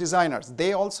from the designers,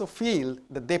 they also feel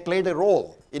that they played a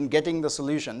role in getting the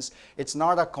solutions. It's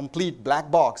not a complete black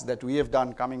box that we have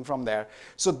done coming from there.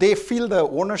 So they feel the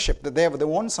ownership, that they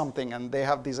own something, and they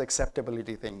have this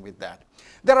acceptability thing with that.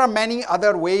 There are many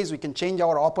other ways we can change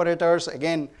our operators.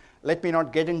 Again, let me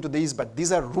not get into these, but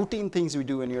these are routine things we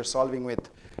do when you're solving with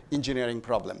engineering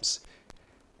problems.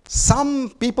 Some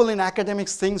people in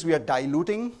academics think we are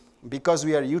diluting because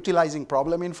we are utilizing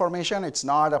problem information. It's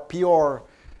not a pure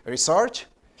research.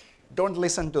 Don't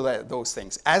listen to those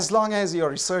things. As long as your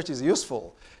research is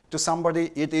useful to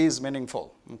somebody, it is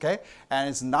meaningful, okay? And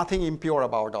it's nothing impure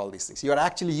about all these things. You're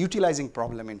actually utilizing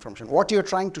problem information. What you're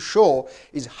trying to show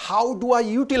is how do I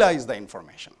utilize the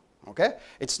information, okay?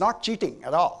 It's not cheating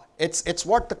at all. It's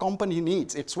what the company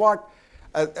needs. It's what,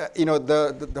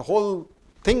 the whole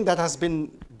thing that has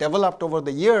been developed over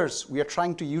the years, we are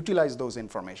trying to utilize those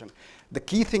information. The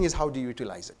key thing is how do you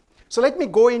utilize it. So let me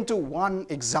go into one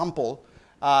example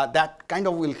that kind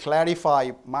of will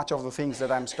clarify much of the things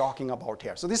that I'm talking about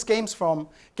here. So this came from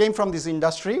this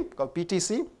industry called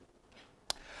PTC.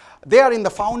 They are in the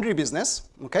foundry business,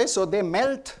 okay? So they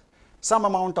melt some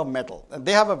amount of metal.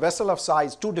 They have a vessel of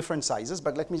size, 2 different sizes,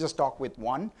 but let me just talk with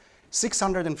one.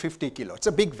 650 kilo. It's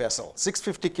a big vessel.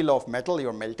 650 kilo of metal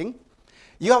you're melting.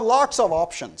 You have lots of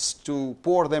options to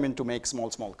pour them into make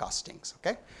small castings,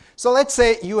 okay? So let's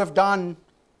say you have done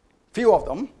few of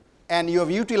them, and you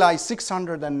have utilized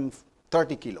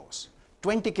 630 kilos.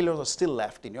 20 kilos are still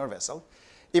left in your vessel.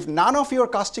 If none of your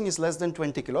casting is less than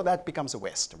 20 kilo, that becomes a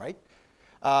waste, right?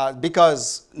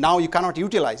 Because now you cannot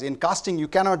utilize. In casting, you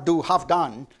cannot do half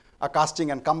done a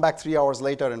casting and come back 3 hours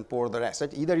later and pour the rest.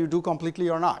 Right? Either you do completely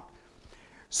or not.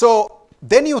 So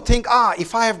then you think,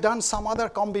 if I have done some other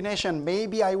combination,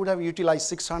 maybe I would have utilized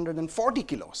 640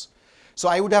 kilos. So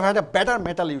I would have had a better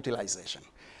metal utilization.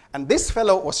 And this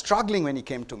fellow was struggling when he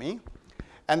came to me.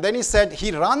 And then he said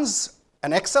he runs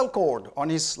an Excel code on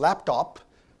his laptop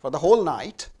for the whole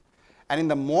night. And in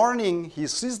the morning, he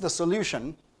sees the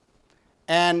solution.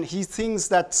 And he thinks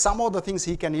that some of the things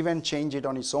he can even change it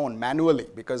on his own manually,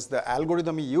 because the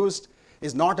algorithm he used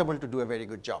is not able to do a very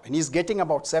good job. And he's getting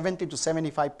about 70 to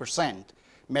 75%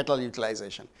 metal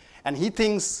utilization. And he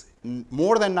thinks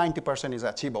more than 90% is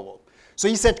achievable. So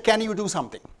he said, can you do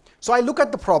something? So I look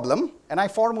at the problem and I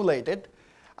formulated,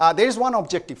 there is one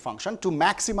objective function to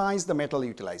maximize the metal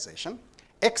utilization.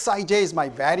 Xij is my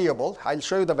variable. I'll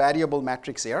show you the variable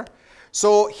matrix here.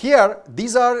 So here,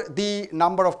 these are the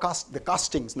number of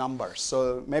castings numbers.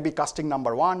 So maybe casting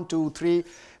number 1, 2, 3.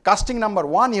 Casting number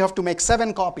 1, you have to make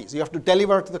 7 copies. You have to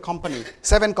deliver to the company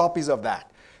 7 copies of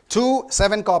that. 2,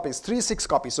 7 copies. 3, 6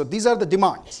 copies. So these are the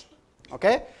demands.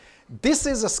 Okay? This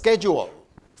is a schedule.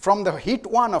 From the hit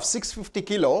 1 of 650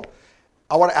 kilo,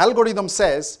 our algorithm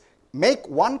says, make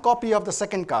 1 copy of the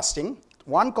second casting,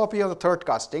 1 copy of the third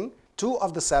casting, 2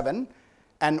 of the 7,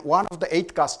 and 1 of the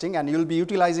 8th casting, and you'll be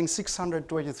utilizing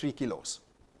 623 kilos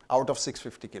out of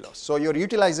 650 kilos. So your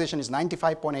utilization is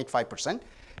 95.85%.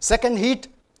 Second heat,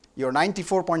 you're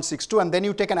 94.62, and then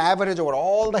you take an average over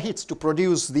all the hits to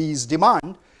produce these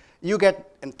demand. You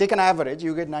get, and take an average,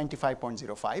 you get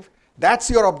 95.05. That's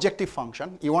your objective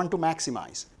function. You want to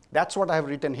maximize. That's what I have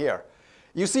written here.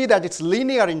 You see that it's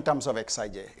linear in terms of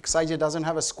Xij. Xij doesn't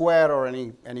have a square or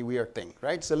any weird thing,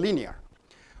 right? It's a linear.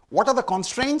 What are the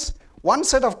constraints? One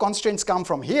set of constraints come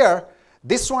from here.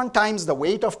 This one times the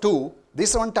weight of 2,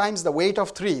 this one times the weight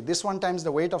of 3, this one times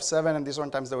the weight of 7, and this one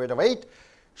times the weight of 8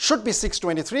 should be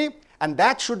 623, and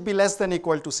that should be less than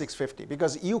equal to 650,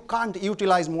 because you can't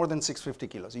utilize more than 650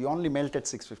 kilos. You only melt at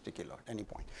 650 kilo at any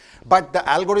point. But the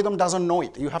algorithm doesn't know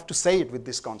it. You have to say it with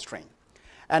this constraint.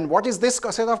 And what is this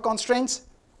set of constraints?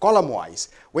 Column-wise.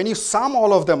 When you sum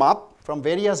all of them up from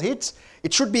various hits,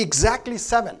 it should be exactly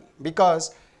 7,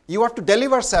 because you have to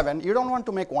deliver 7. You don't want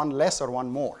to make 1 less or 1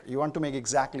 more. You want to make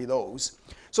exactly those.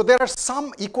 So there are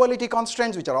some equality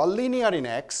constraints which are all linear in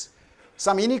X,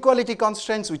 some inequality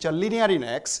constraints which are linear in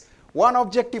X, one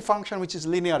objective function which is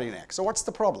linear in X. So what's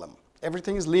the problem?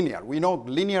 Everything is linear. We know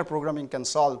linear programming can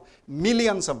solve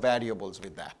millions of variables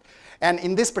with that. And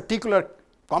in this particular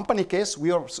company case,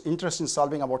 we are interested in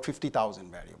solving about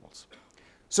 50,000 variables.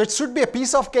 So it should be a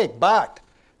piece of cake, but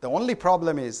the only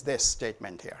problem is this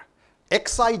statement here.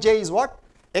 Xij is what?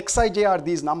 Xij are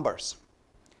these numbers.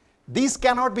 These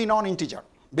cannot be non-integer,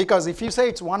 because if you say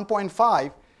it's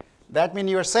 1.5, that means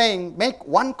you are saying make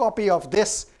one copy of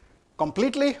this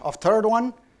completely, of third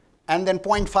one, and then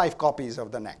 0.5 copies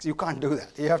of the next. You can't do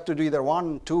that. You have to do either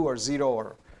 1, 2, or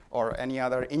 0, or any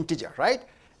other integer, right?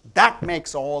 That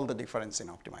makes all the difference in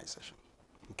optimization.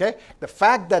 Okay? The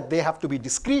fact that they have to be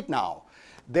discrete now,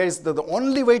 the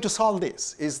only way to solve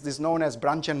this is this known as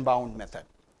branch and bound method.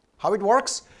 How it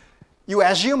works? You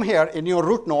assume here in your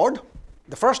root node,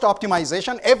 the first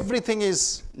optimization, everything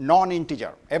is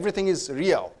non-integer. Everything is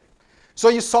real. So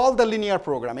you solve the linear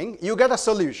programming, you get a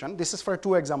solution. This is for a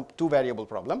two variable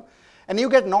problem. And you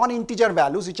get non-integer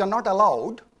values which are not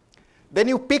allowed. Then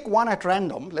you pick one at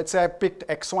random. Let's say I picked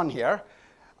x1 here.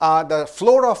 The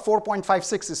floor of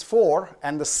 4.56 is 4,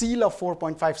 and the ceil of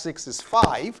 4.56 is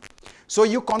 5. So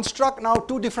you construct now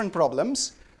two different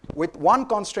problems with one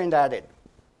constraint added.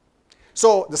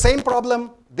 So the same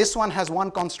problem, this one has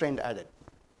one constraint added.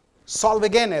 Solve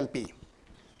again LP.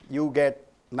 You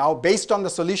get, now based on the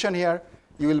solution here,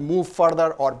 you will move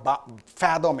further or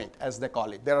fathom it, as they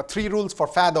call it. There are 3 rules for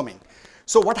fathoming.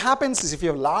 So what happens is if you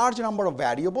have large number of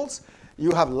variables,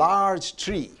 you have large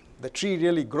tree. The tree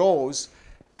really grows,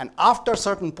 and after a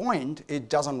certain point, it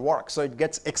doesn't work. So it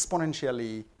gets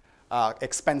exponentially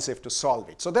expensive to solve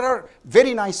it. So there are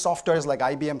very nice softwares like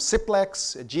IBM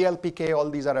Simplex, GLPK, all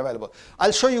these are available.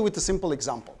 I'll show you with a simple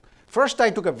example. First, I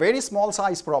took a very small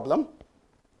size problem,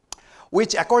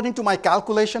 which according to my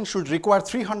calculation should require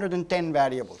 310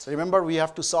 variables. Remember, we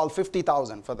have to solve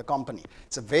 50,000 for the company.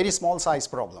 It's a very small size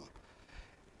problem.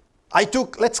 I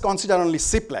took, let's consider only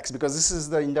Simplex, because this is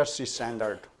the industry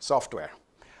standard software.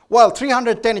 Well,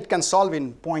 310 it can solve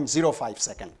in 0.05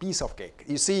 second, piece of cake.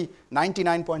 You see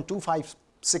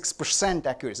 99.256%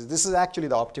 accuracy. This is actually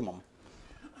the optimum.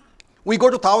 We go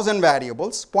to 1,000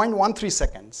 variables, 0.13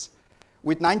 seconds.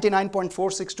 With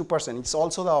 99.462%, it's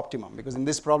also the optimum, because in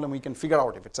this problem we can figure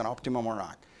out if it's an optimum or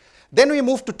not. Then we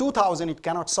move to 2,000, it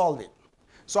cannot solve it.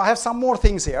 So I have some more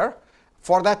things here.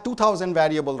 For that 2,000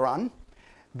 variable run,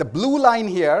 the blue line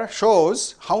here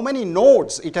shows how many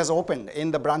nodes it has opened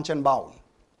in the branch and bound.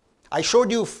 I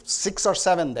showed you 6 or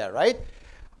 7 there, right?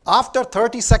 After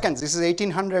 30 seconds, this is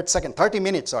 1800 seconds, 30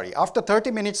 minutes, sorry. After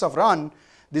 30 minutes of run,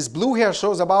 this blue here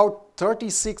shows about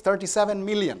 37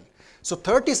 million. So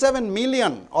 37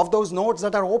 million of those nodes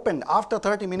that are opened after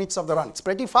 30 minutes of the run. It's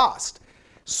pretty fast.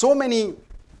 So many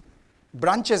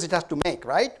branches it has to make,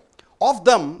 right? Of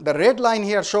them, the red line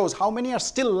here shows how many are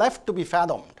still left to be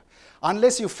fathomed.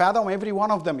 Unless you fathom every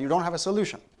one of them, you don't have a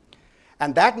solution.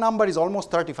 And that number is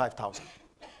almost 35,000.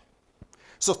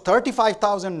 So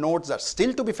 35,000 nodes are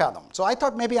still to be fathomed. So I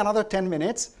thought maybe another 10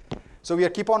 minutes. So we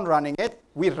keep on running it.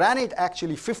 We ran it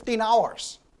actually 15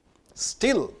 hours.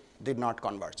 Still did not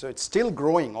convert. So it's still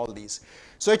growing, all these.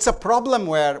 So it's a problem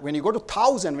where when you go to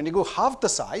 1,000, when you go half the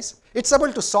size, it's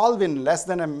able to solve in less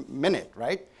than a minute,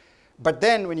 right? But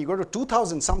then when you go to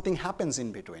 2,000, something happens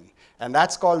in between. And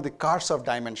that's called the curse of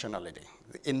dimensionality.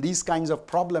 In these kinds of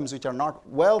problems which are not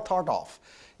well thought of,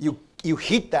 you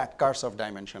hit that curse of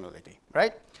dimensionality,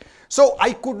 right? So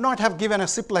I could not have given a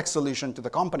Simplex solution to the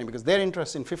company because they're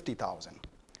interested in 50,000.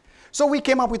 So we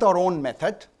came up with our own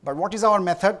method. But what is our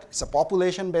method? It's a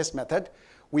population-based method.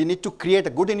 We need to create a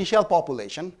good initial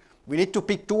population. We need to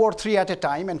pick 2 or 3 at a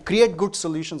time and create good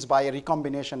solutions by a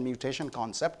recombination mutation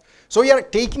concept. So we are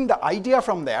taking the idea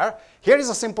from there. Here is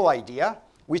a simple idea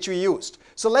which we used.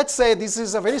 So let's say this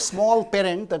is a very small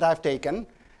parent that I've taken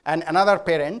and another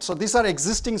parent. So these are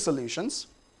existing solutions.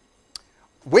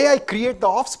 Way I create the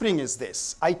offspring is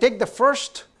this. I take the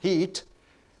first heat,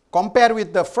 compare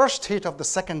with the first heat of the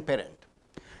second parent.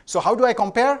 So how do I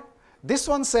compare? This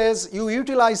one says you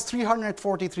utilize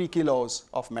 343 kilos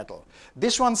of metal.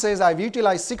 This one says I've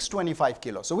utilized 625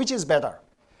 kilos. So which is better?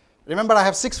 Remember, I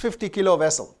have 650 kilo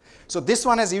vessel. So this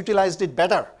one has utilized it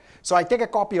better. So I take a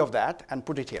copy of that and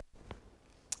put it here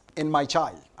in my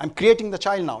child. I'm creating the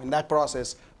child now in that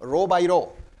process, row by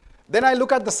row. Then I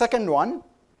look at the second one.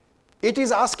 It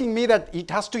is asking me that it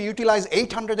has to utilize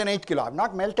 808 kilo. I've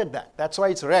not melted that. That's why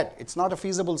it's red. It's not a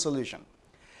feasible solution.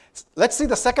 Let's see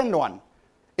the second one.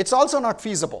 It's also not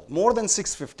feasible, more than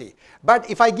 650. But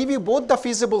if I give you both the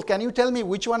feasible, can you tell me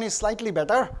which one is slightly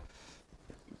better?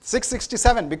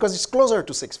 667, because it's closer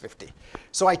to 650.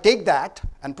 So I take that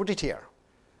and put it here.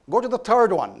 Go to the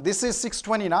third one. This is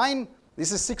 629.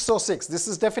 This is 606. This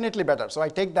is definitely better. So I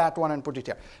take that one and put it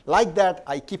here. Like that,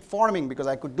 I keep forming because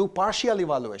I could do partial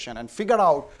evaluation and figure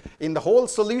out in the whole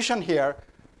solution here,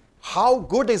 how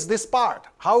good is this part?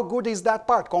 How good is that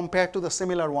part compared to the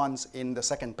similar ones in the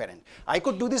second parent? I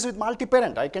could do this with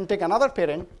multi-parent. I can take another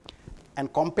parent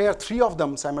and compare 3 of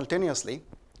them simultaneously.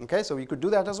 Okay, so we could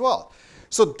do that as well.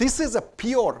 So this is a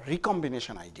pure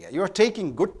recombination idea. You're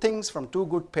taking good things from 2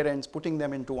 good parents, putting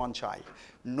them into one child.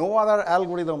 No other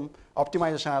algorithm,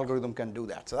 optimization algorithm can do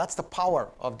that. So that's the power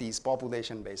of these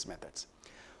population-based methods.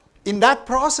 In that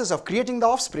process of creating the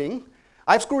offspring,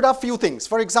 I've screwed up a few things.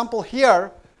 For example,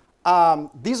 here,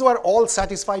 these were all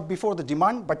satisfied before the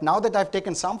demand, but now that I've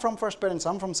taken some from first parent,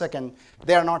 some from second,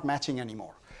 they are not matching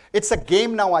anymore. It's a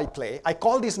game now I play. I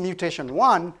call this mutation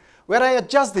 1, where I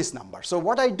adjust this number. So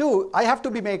what I do, I have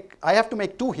to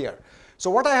make 2 here. So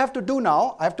what I have to do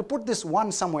now, I have to put this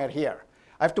 1 somewhere here.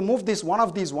 I have to move this one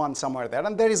of these 1 somewhere there,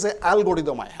 and there is an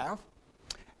algorithm I have.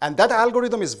 And that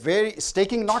algorithm is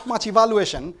taking not much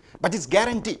evaluation, but it's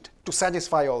guaranteed to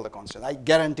satisfy all the constants. I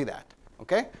guarantee that,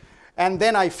 okay? And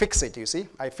then I fix it, you see.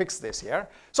 I fix this here.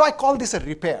 So I call this a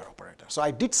repair operator. So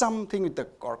I did something with the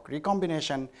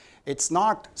recombination. It's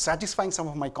not satisfying some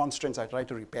of my constraints. I try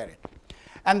to repair it.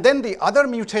 And then the other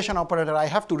mutation operator, I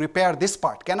have to repair this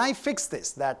part. Can I fix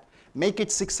this, that make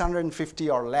it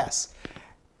 650 or less?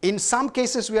 In some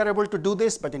cases, we are able to do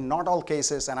this, but in not all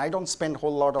cases, and I don't spend a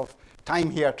whole lot of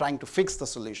time here trying to fix the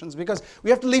solutions because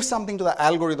we have to leave something to the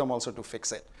algorithm also to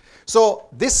fix it. So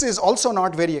this is also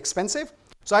not very expensive.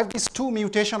 So I have these 2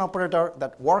 mutation operator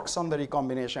that works on the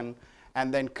recombination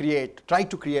and then try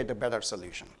to create a better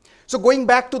solution. So going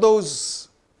back to those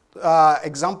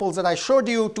examples that I showed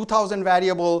you, 2000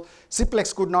 variable,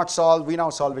 Simplex could not solve. We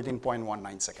now solve it in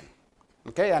 0.19 second,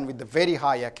 okay, and with the very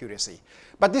high accuracy.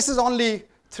 But this is only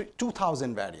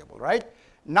 2000 variable, right?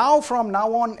 Now, from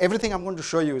now on, everything I'm going to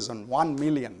show you is on 1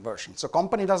 million version. So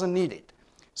company doesn't need it.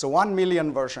 So 1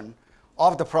 million version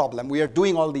of the problem. We are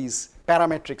doing all these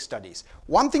parametric studies.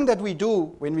 One thing that we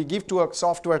do when we give to a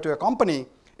software to a company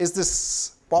is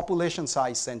this population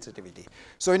size sensitivity.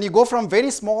 So when you go from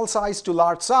very small size to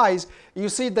large size, you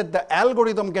see that the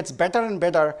algorithm gets better and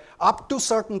better up to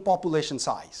certain population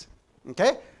size.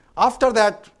 Okay? After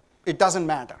that, it doesn't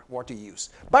matter what you use.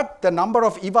 But the number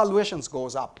of evaluations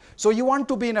goes up. So you want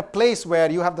to be in a place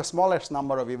where you have the smallest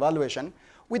number of evaluation.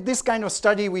 With this kind of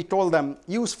study, we told them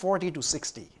use 40 to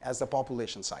 60 as the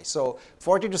population size. So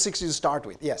 40 to 60 to start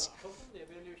with. Yes? How come the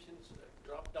evaluations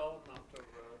drop down after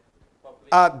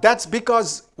population? That's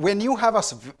because when you have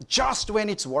just when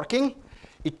it's working,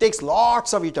 it takes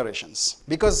lots of iterations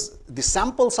because the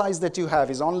sample size that you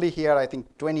have is only here, I think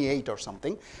 28 or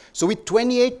something. So with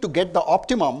 28 to get the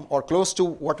optimum or close to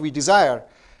what we desire,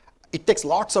 it takes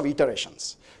lots of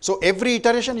iterations. So every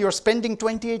iteration you're spending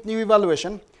 28 new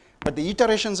evaluation, but the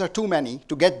iterations are too many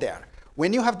to get there.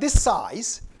 When you have this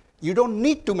size, you don't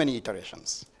need too many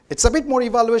iterations. It's a bit more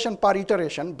evaluation per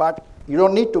iteration, but you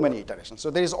don't need too many iterations. So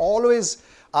there is always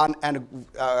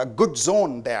a good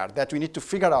zone there that we need to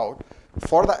figure out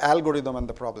for the algorithm and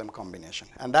the problem combination.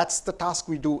 And that's the task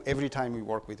we do every time we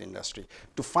work with industry,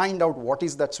 to find out what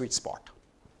is that sweet spot.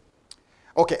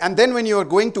 Okay, and then when you're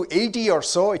going to 80 or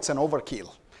so, it's an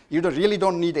overkill. You really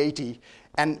don't need 80.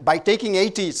 And by taking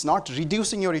 80, it's not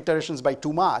reducing your iterations by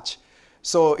too much.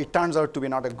 So it turns out to be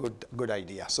not a good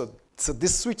idea. So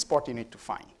this sweet spot you need to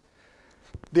find.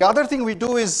 The other thing we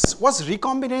do is, was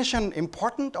recombination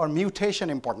important or mutation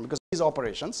important? Because these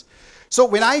operations. So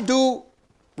when I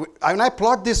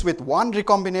plot this with 1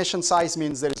 recombination size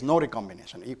means there is no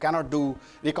recombination. You cannot do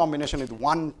recombination with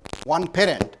one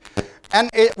parent. And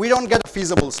we don't get a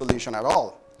feasible solution at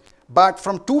all. But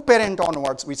from 2 parent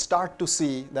onwards, we start to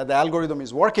see that the algorithm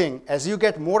is working. As you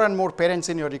get more and more parents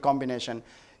in your recombination,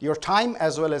 your time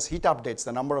as well as heat updates,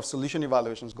 the number of solution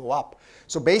evaluations go up.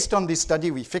 So based on this study,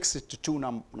 we fixed it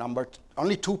to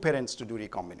only 2 parents to do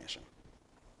recombination.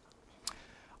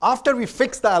 After we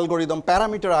fixed the algorithm,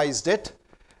 parameterized it,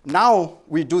 now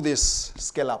we do this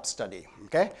scale-up study.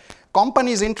 Okay?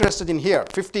 Company is interested in here,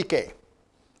 50K,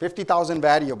 50,000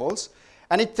 variables,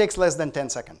 and it takes less than 10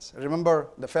 seconds. Remember,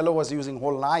 the fellow was using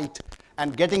whole night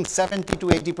and getting 70 to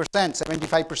 80%,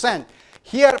 75%.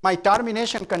 Here, my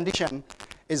termination condition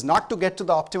is not to get to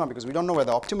the optimum because we don't know where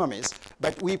the optimum is,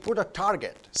 but we put a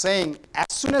target saying as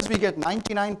soon as we get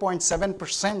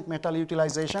 99.7% metal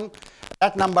utilization,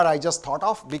 that number I just thought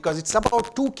of because it's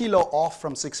about 2 kilo off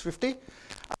from 650,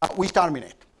 we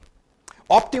terminate.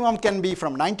 Optimum can be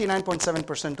from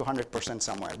 99.7% to 100%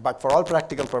 somewhere, but for all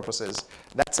practical purposes,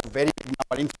 that's a very big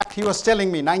number. In fact, he was telling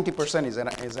me 90%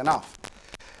 is enough.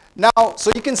 Now,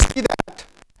 so you can see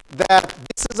that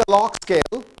this is a log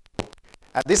scale,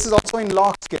 And this is also in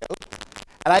log scale.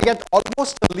 And I get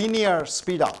almost a linear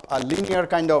speed up, a linear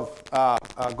kind of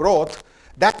growth.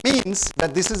 That means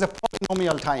that this is a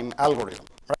polynomial time algorithm,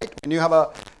 right? When you have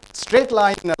a straight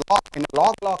line in a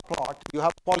log-log plot, you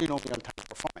have polynomial time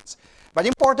performance. But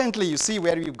importantly, you see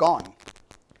where you've gone.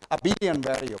 A billion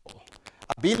variable.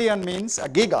 A billion means a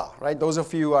giga, right? Those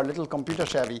of you who are a little computer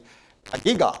savvy, a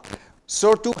giga.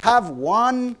 So to have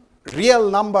one real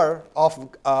number of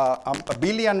a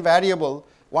billion variable,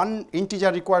 one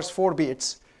integer requires 4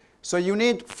 bits. So you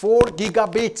need 4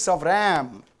 gigabits of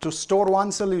RAM to store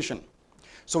one solution.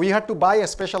 So we had to buy a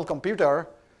special computer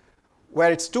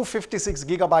where it's 256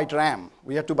 gigabyte RAM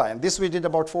we had to buy. And this we did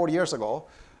about 4 years ago.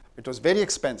 It was very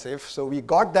expensive. So we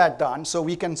got that done so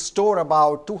we can store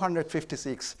about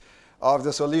 256 of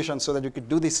the solution so that you could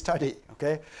do this study,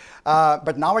 okay?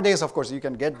 But nowadays, of course, you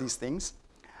can get these things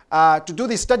to do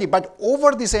this study. But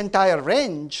over this entire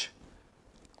range,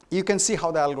 you can see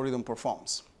how the algorithm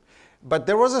performs. But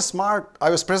there was a smart, I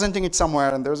was presenting it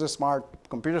somewhere, and there was a smart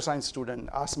computer science student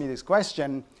asked me this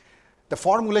question. The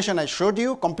formulation I showed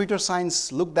you, computer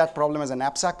science looked at that problem as a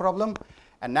knapsack problem,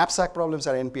 and knapsack problems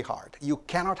are NP hard. You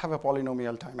cannot have a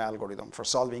polynomial time algorithm for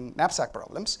solving knapsack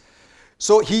problems.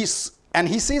 So he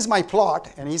sees my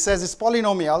plot, and he says it's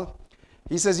polynomial.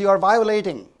 He says, you are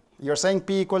violating. You're saying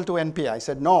P equal to NP. I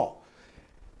said, no.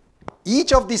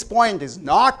 Each of these points is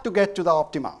not to get to the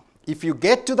optima. If you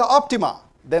get to the optima,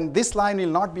 then this line will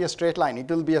not be a straight line. It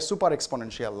will be a super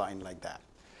exponential line like that.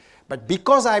 But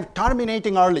because I'm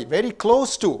terminating early, very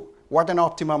close to what an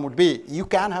optimum would be, you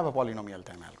can have a polynomial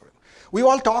time algorithm. We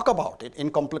all talk about it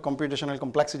in computational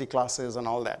complexity classes and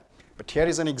all that. But here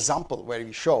is an example where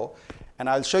we show, and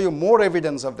I'll show you more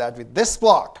evidence of that with this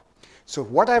plot. So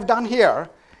what I've done here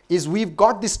is we've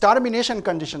got this termination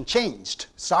condition changed,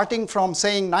 starting from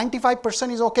saying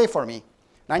 95% is okay for me.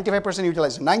 95%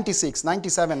 utilized, 96,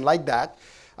 97, like that.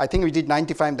 I think we did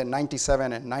 95, then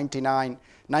 97, and 99,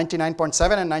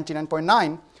 99.7, and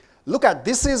 99.9. Look at,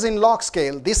 this is in log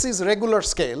scale, this is regular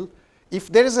scale. If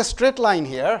there is a straight line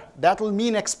here, that will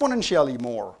mean exponentially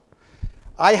more.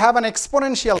 I have an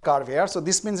exponential curve here, so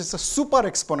this means it's a super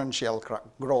exponential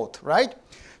growth, right?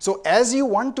 So as you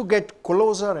want to get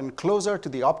closer and closer to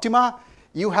the optima,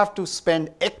 you have to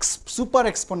spend super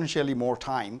exponentially more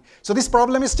time. So this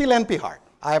problem is still NP hard.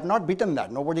 I have not beaten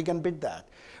that. Nobody can beat that.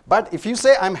 But if you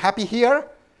say I'm happy here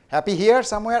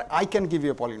somewhere, I can give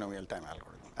you a polynomial time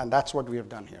algorithm. And that's what we have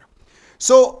done here.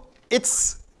 So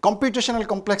it's computational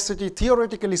complexity,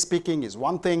 theoretically speaking, is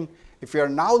one thing. If you are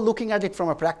now looking at it from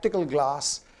a practical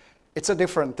glass, it's a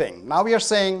different thing. Now we are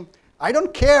saying, I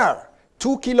don't care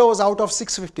 2 kilos out of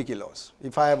 650 kilos,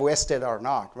 if I have wasted or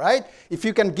not, right? If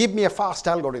you can give me a fast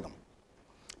algorithm.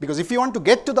 Because if you want to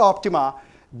get to the optima,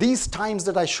 these times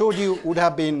that I showed you would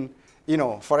have been,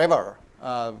 forever,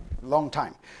 long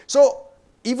time. So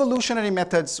evolutionary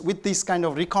methods with these kind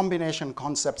of recombination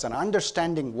concepts and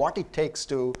understanding what it takes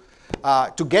to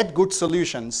get good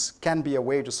solutions can be a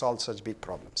way to solve such big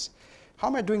problems. How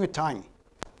am I doing with time?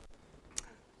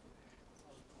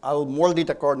 I'll mold it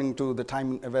according to the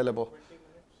time available.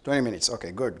 20 minutes.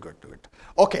 Okay, good.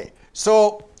 Okay,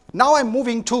 so now I'm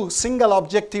moving to single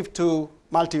objective to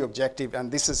multi-objective,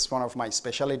 and this is one of my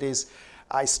specialties.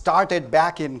 I started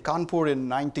back in Kanpur in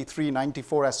 93,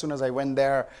 94, as soon as I went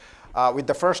there with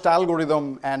the first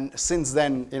algorithm, and since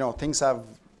then, things have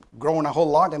grown a whole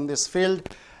lot in this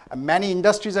field. Many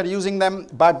industries are using them,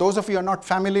 but those of you who are not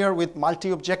familiar with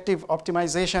multi-objective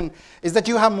optimization is that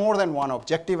you have more than one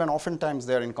objective, and oftentimes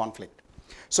they're in conflict.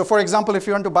 So for example, if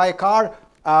you want to buy a car,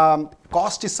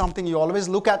 cost is something you always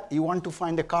look at. You want to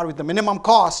find a car with the minimum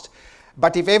cost,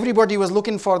 but if everybody was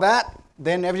looking for that,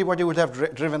 then everybody would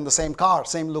have driven the same car,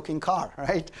 same looking car,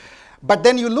 right? But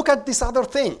then you look at this other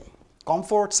thing,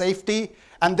 comfort, safety,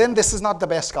 and then this is not the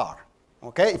best car,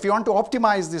 okay? If you want to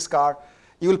optimize this car,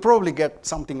 you will probably get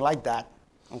something like that,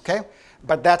 okay?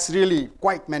 But that's really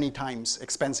quite many times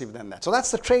expensive than that. So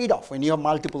that's the trade-off when you have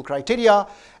multiple criteria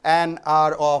and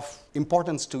are of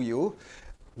importance to you.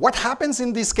 What happens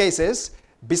in these cases,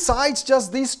 besides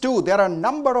just these two, there are a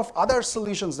number of other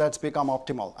solutions that's become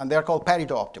optimal, and they're called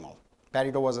Pareto optimal.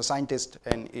 Pareto was a scientist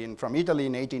from Italy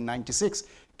in 1896,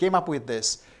 came up with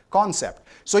this concept.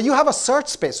 So you have a search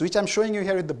space, which I'm showing you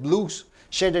here in the blue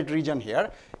shaded region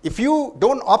here. If you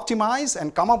don't optimize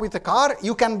and come up with a car,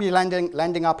 you can be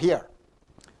landing up here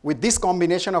with this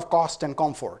combination of cost and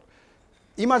comfort.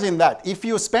 Imagine that. If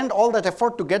you spend all that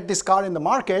effort to get this car in the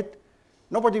market,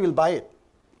 nobody will buy it.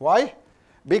 Why?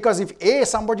 Because if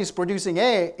somebody is producing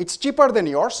A, it's cheaper than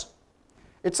yours.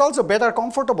 It's also better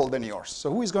comfortable than yours.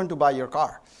 So who is going to buy your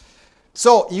car?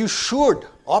 So you should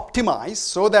optimize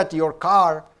so that your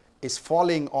car is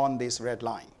falling on this red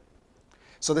line.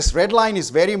 So this red line is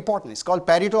very important. It's called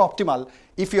Pareto optimal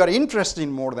if you are interested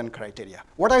in more than criteria.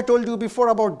 What I told you before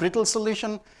about brittle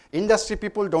solution, industry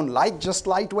people don't like just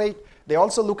lightweight. They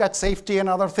also look at safety and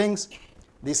other things.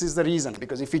 This is the reason,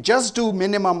 because if you just do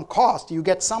minimum cost, you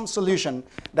get some solution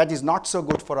that is not so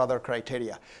good for other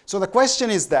criteria. So the question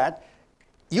is that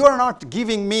you are not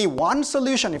giving me one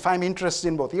solution if I'm interested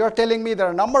in both. You are telling me there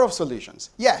are a number of solutions.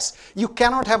 Yes, you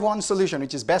cannot have one solution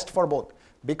which is best for both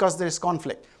because there is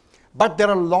conflict. But there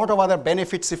are a lot of other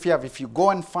benefits if you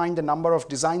go and find a number of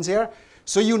designs here.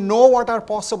 So you know what are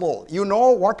possible. You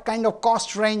know what kind of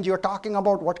cost range you're talking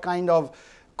about, what kind of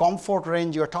comfort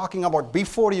range you're talking about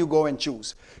before you go and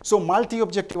choose. So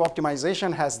multi-objective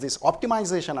optimization has this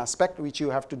optimization aspect which you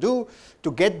have to do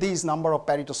to get these number of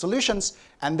Pareto solutions,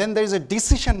 and then there is a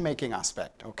decision-making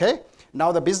aspect, okay?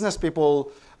 Now the business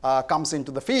people comes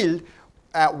into the field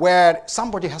where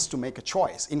somebody has to make a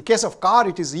choice. In case of car,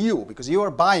 it is you, because you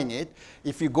are buying it.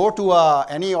 If you go to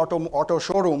any auto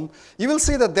showroom, you will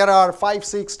see that there are 5,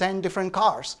 6, 10 different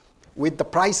cars with the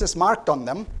prices marked on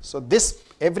them. So this,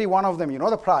 every one of them, you know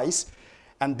the price.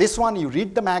 And this one, you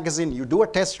read the magazine, you do a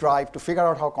test drive to figure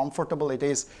out how comfortable it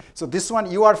is. So this one,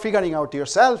 you are figuring out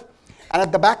yourself. And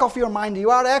at the back of your mind,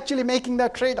 you are actually making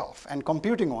that trade-off and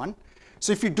computing one.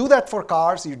 So if you do that for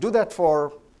cars, you do that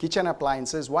for kitchen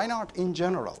appliances, why not in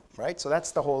general, right? So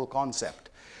that's the whole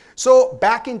concept. So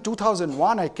back in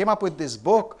 2001, I came up with this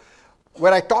book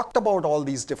where I talked about all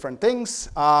these different things.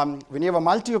 When you have a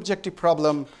multi-objective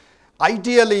problem,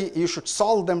 ideally, you should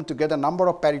solve them to get a number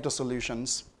of Pareto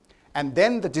solutions, and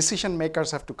then the decision makers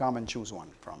have to come and choose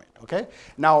one from it, okay?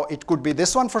 Now, it could be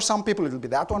this one for some people, it will be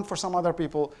that one for some other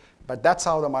people, but that's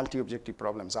how the multi-objective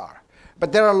problems are.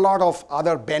 But there are a lot of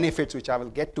other benefits which I will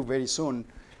get to very soon.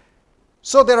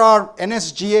 So there are,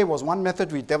 NSGA was one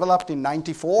method we developed in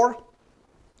 '94,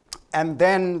 and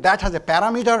then that has a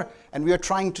parameter, and we are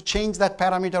trying to change that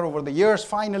parameter over the years.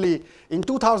 Finally, in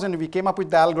 2000, we came up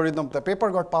with the algorithm. The paper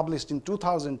got published in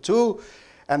 2002,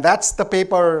 and that's the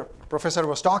paper Professor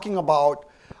was talking about,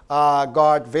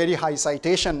 got very high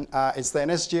citation. It's the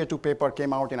NSGA2 paper,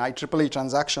 came out in IEEE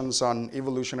Transactions on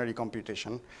Evolutionary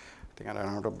Computation. I think I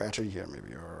don't have a battery here,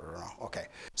 maybe, or no. Okay.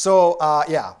 So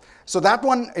yeah, so that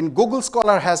one in Google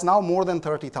Scholar has now more than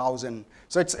 30,000.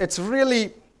 So it's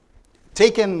really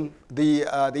taken the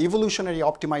evolutionary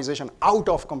optimization out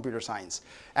of computer science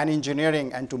and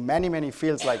engineering and to many, many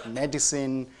fields like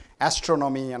medicine,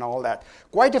 astronomy, and all that.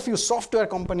 Quite a few software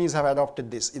companies have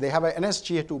adopted this. They have an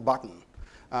NSGA2 button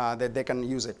that they can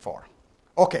use it for.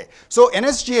 Okay, so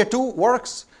NSGA2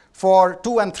 works for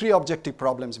 2 and 3 objective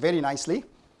problems very nicely.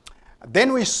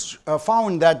 Then we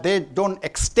found that they don't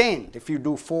extend if you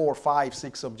do 4, 5,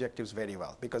 6 objectives very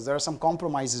well, because there are some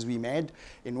compromises we made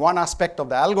in one aspect of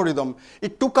the algorithm.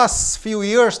 It took us a few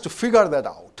years to figure that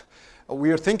out. We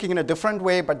were thinking in a different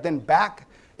way, but then back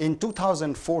in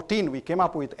 2014, we came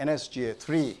up with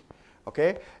NSGA3,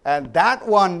 okay? And that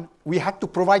one, we had to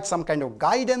provide some kind of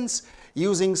guidance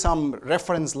using some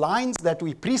reference lines that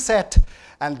we preset,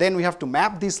 and then we have to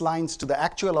map these lines to the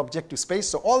actual objective space.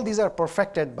 So all these are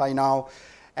perfected by now,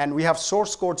 and we have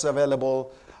source codes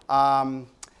available.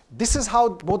 This is how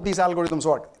both these algorithms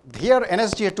work. Here,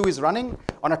 NSGA2 is running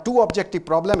on a 2-objective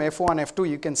problem, F1, F2.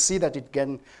 You can see that it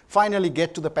can finally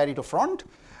get to the Pareto front.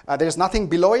 There's nothing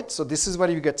below it, so this is where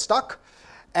you get stuck.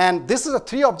 And this is a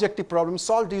 3-objective problem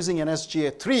solved using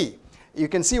NSGA3. You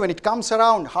can see when it comes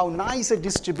around how nice a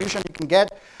distribution you can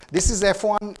get. This is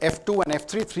F1, F2, and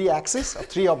F3, 3 axes of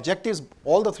 3 objectives.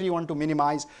 All the 3 want to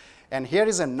minimize. And here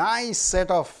is a nice set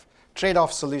of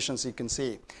trade-off solutions you can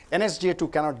see.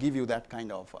 NSGA2 cannot give you that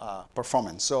kind of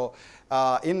performance. So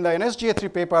in the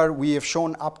NSGA3 paper, we have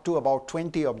shown up to about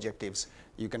 20 objectives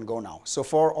you can go now. So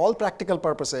for all practical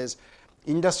purposes,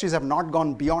 industries have not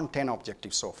gone beyond 10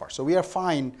 objectives so far. So we are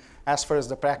fine as far as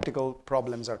the practical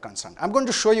problems are concerned. I'm going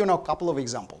to show you now a couple of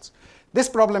examples. This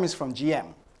problem is from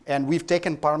GM, and we've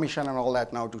taken permission and all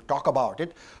that now to talk about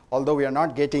it, although we are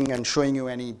not getting and showing you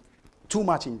any too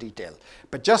much in detail.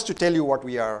 But just to tell you what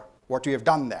we have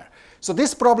done there. So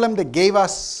this problem they gave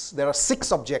us, there are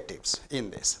 6 objectives in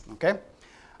this, okay?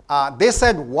 They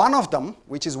said one of them,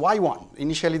 which is Y1.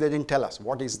 Initially, they didn't tell us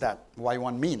what is that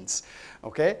Y1 means,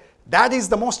 okay? That is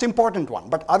the most important one,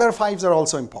 but other 5s are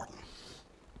also important.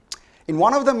 In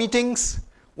one of the meetings,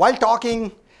 while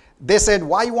talking, they said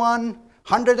Y1,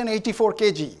 184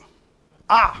 kg.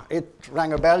 it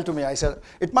rang a bell to me. I said,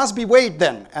 it must be weight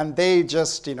then. And they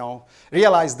just,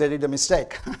 realized they did a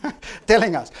mistake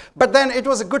telling us. But then it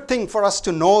was a good thing for us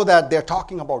to know that they're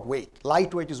talking about weight.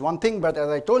 Lightweight is one thing, but as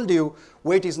I told you,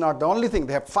 weight is not the only thing.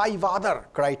 They have 5 other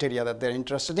criteria that they're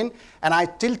interested in. And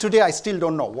till today, I still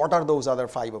don't know what are those other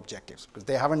 5 objectives, because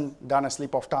they haven't done a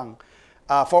slip of tongue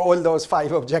for all those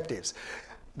 5 objectives.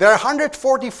 There are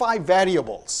 145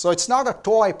 variables. So it's not a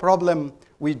toy problem.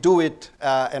 We do it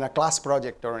in a class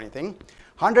project or anything.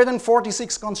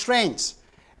 146 constraints.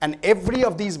 And every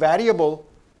of these variable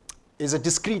is a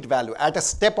discrete value at a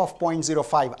step of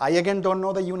 0.05. I again don't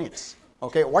know the units.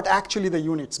 Okay, what actually the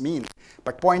units mean.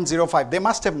 But 0.05, they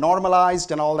must have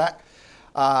normalized and all that,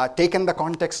 taken the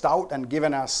context out and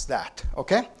given us that.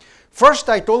 Okay. First,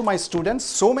 I told my students,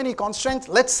 so many constraints.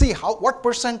 Let's see what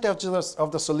percentage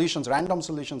of the solutions, random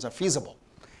solutions, are feasible.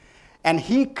 And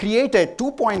he created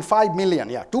 2.5 million,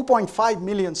 2.5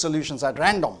 million solutions at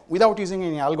random without using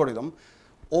any algorithm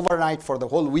overnight for the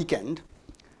whole weekend.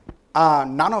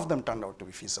 None of them turned out to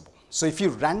be feasible. So if you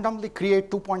randomly create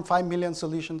 2.5 million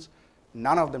solutions,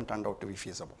 none of them turned out to be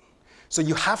feasible. So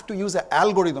you have to use an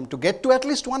algorithm to get to at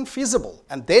least one feasible.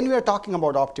 And then we are talking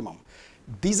about optimum.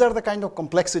 These are the kind of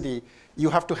complexity you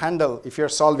have to handle if you're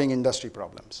solving industry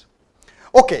problems.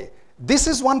 Okay, this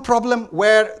is one problem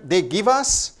where they give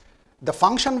us the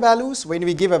function values when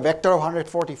we give a vector of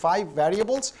 145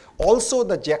 variables, also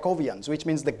the Jacobians, which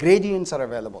means the gradients are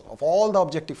available of all the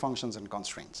objective functions and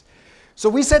constraints. So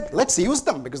we said, let's use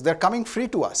them because they're coming free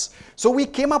to us. So we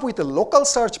came up with a local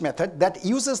search method that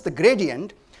uses the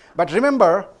gradient, but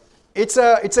remember, it's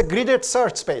a gridded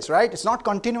search space, right? It's not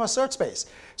continuous search space.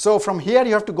 So from here,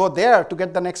 you have to go there to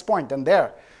get the next point and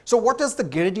there. So what does the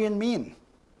gradient mean?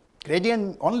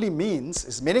 Gradient only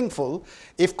is meaningful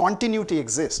if continuity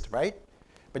exists, right?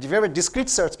 But if you have a discrete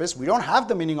search space, we don't have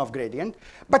the meaning of gradient.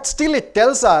 But still, it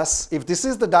tells us if this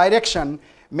is the direction,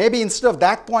 maybe instead of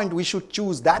that point, we should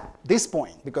choose this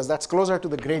point because that's closer to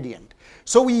the gradient.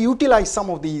 So we utilize some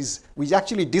of these. We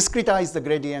actually discretize the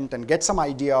gradient and get some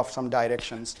idea of some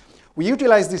directions. We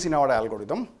utilize this in our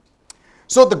algorithm.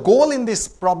 So the goal in this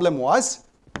problem was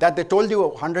that they told you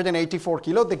 184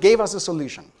 kilo. They gave us a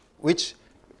solution, which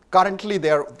currently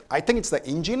I think it's the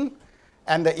engine,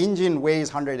 and the engine weighs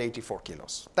 184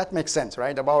 kilos. That makes sense,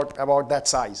 right? About that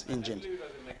size engine. I believe it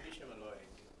was a magnesium alloy.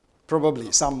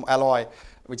 Probably some alloy,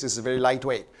 which is very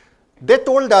lightweight. They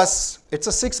told us it's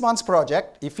a 6 months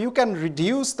project. If you can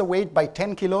reduce the weight by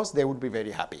 10 kilos, they would be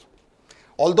very happy.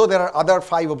 Although there are other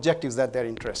 5 objectives that they're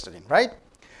interested in, right?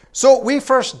 So we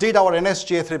first did our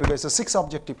NSGA3 because it's a 6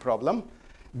 objective problem.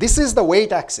 This is the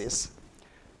weight axis.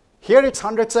 Here it's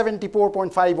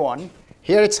 174.51.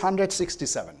 Here it's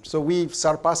 167. So we've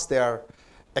surpassed their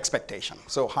expectation.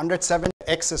 So 107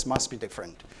 x's must be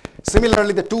different.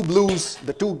 Similarly, the 2 blues,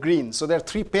 the 2 greens. So there are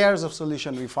 3 pairs of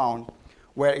solution we found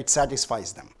where it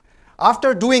satisfies them.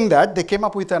 After doing that, they came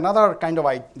up with another kind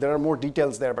of there are more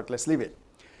details there, but let's leave it.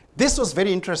 This was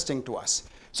very interesting to us.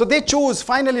 So they chose,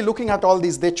 finally looking at all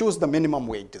these, they chose the minimum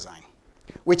weight design,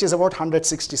 which is about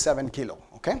 167 kilo,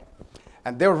 okay?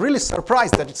 And they were really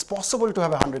surprised that it's possible to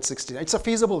have 160. It's a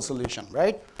feasible solution,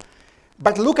 right?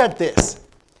 But look at this.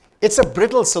 It's a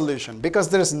brittle solution because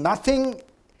there is nothing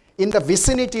in the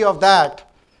vicinity of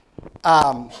that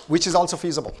which is also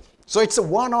feasible. So it's a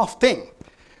one-off thing.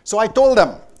 So I told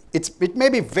them, it may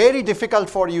be very difficult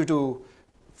for you to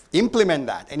implement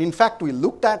that. And in fact, we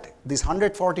looked at these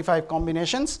 145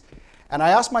 combinations, and I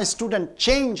asked my student,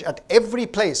 change at every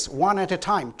place, one at a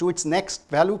time, to its next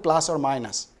value, plus or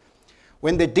minus.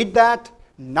 When they did that,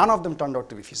 none of them turned out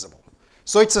to be feasible.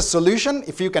 So it's a solution.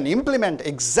 If you can implement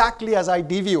exactly as I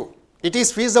give you, it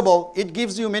is feasible. It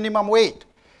gives you minimum weight.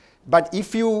 But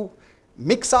if you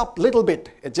mix up a little bit,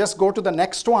 just go to the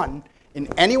next one, in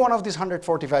any one of these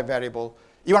 145 variables,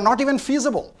 you are not even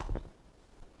feasible.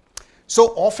 So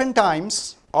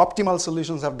oftentimes, optimal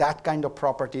solutions have that kind of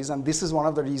properties, and this is one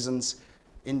of the reasons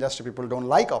industry people don't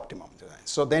like optimum design.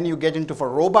 So then you get into for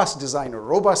robust design or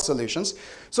robust solutions.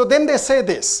 So then they say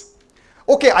this,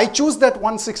 okay, I choose that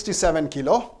 167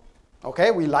 kilo.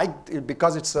 Okay, we like it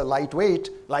because it's a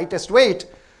lightest weight.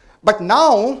 But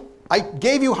now I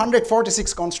gave you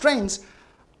 146 constraints.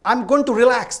 I'm going to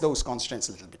relax those constraints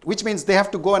a little bit, which means they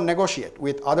have to go and negotiate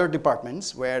with other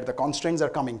departments where the constraints are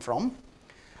coming from.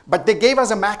 But they gave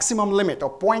us a maximum limit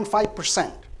of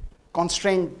 0.5%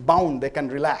 constraint bound they can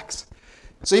relax.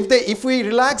 So if we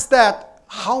relax that,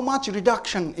 how much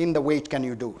reduction in the weight can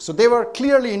you do? So they were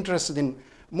clearly interested in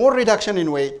more reduction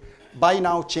in weight by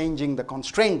now changing the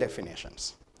constraint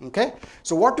definitions. Okay?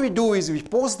 So what we do is we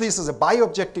pose this as a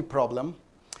bi-objective problem.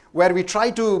 where we try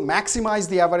to minimize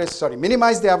the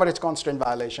average constant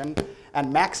violation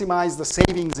and maximize the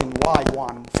savings in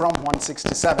Y1 from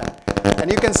 167. And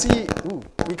you can see,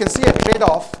 we can see a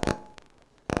trade-off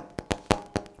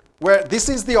where this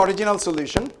is the original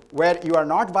solution, where you are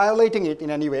not violating it in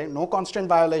any way, no constant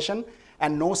violation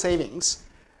and no savings.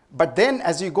 But then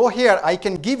as you go here, I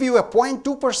can give you a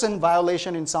 0.2%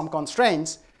 violation in some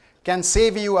constraints, can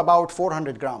save you about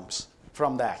 400 grams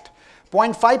from that.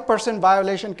 0.5%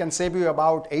 violation can save you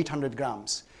about 800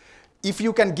 grams. If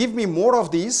you can give me more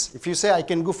of these, if you say I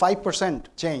can do 5%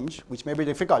 change, which may be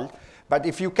difficult, but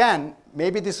if you can,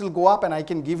 maybe this will go up and I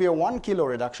can give you a 1 kilo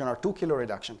reduction or 2 kilo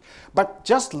reduction. But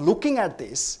just looking at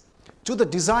this, to the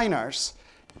designers,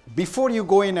 before you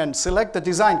go in and select the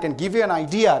design, can give you an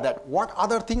idea that what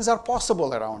other things are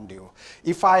possible around you.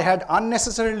 If I had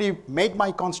unnecessarily made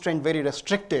my constraint very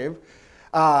restrictive,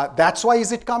 that's why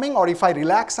is it coming, or if I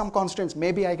relax some constraints,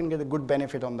 maybe I can get a good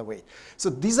benefit on the way. So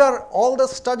these are all the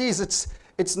studies.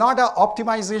 It's not an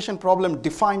optimization problem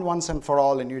defined once and for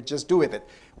all and you just do with it.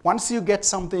 Once you get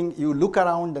something, you look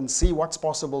around and see what's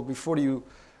possible before you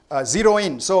zero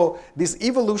in. So this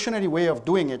evolutionary way of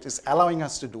doing it is allowing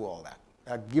us to do all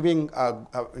that, giving a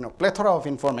plethora of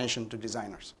information to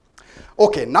designers.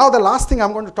 Okay, now the last thing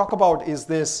I'm going to talk about is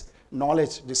this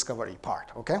knowledge discovery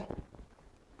part, okay?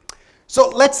 So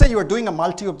let's say you're doing a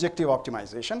multi-objective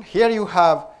optimization. Here you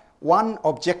have one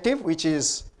objective, which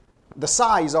is the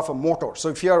size of a motor. So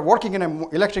if you're working in an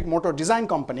electric motor design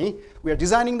company, we are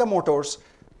designing the motors.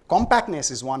 Compactness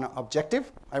is one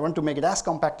objective. I want to make it as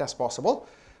compact as possible.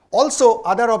 Also,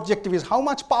 other objective is how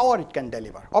much power it can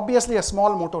deliver. Obviously, a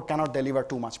small motor cannot deliver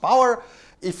too much power.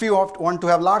 If you want to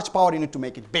have large power, you need to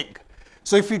make it big.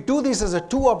 So if you do this as a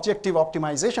two-objective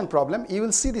optimization problem, you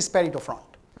will see this Pareto front,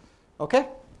 okay?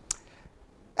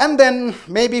 And then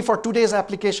maybe for today's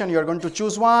application, you're going to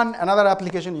choose one. Another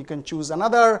application, you can choose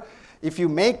another. If you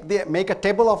make a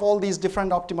table of all these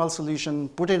different optimal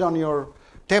solutions, put it on your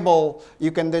table,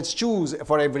 you can then choose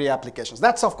for every application.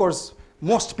 That's, of course,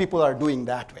 most people are doing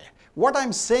that way. What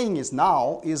I'm saying is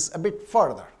now is a bit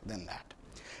further than that.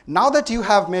 Now that you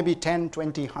have maybe 10,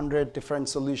 20, 100 different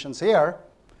solutions here,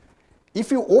 if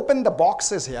you open the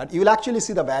boxes here, you will actually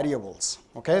see the variables,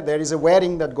 okay? There is a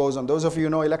wearing that goes on. Those of you who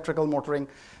know electrical motoring,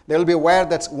 there will be a wear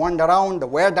that's wound around, the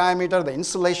wear diameter, the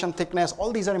insulation thickness,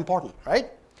 all these are important,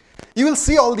 right? You will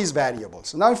see all these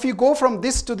variables. Now, if you go from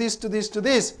this to this to this to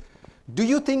this, do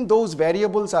you think those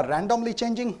variables are randomly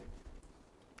changing?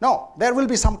 No, there will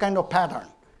be some kind of pattern.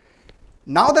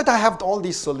 Now that I have all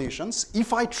these solutions,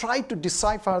 if I try to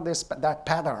decipher that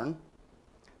pattern,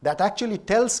 that actually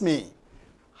tells me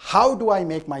how do I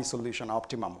make my solution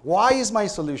optimum? Why is my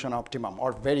solution optimum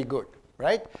or very good,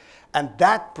 right? And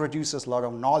that produces a lot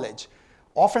of knowledge.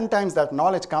 Oftentimes that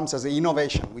knowledge comes as an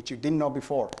innovation, which you didn't know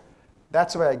before.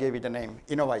 That's why I gave it a name,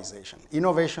 innovation.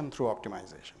 Innovation through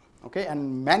optimization, okay?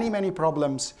 And many, many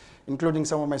problems, including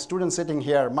some of my students sitting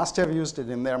here, must have used it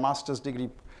in their master's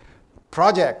degree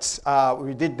projects.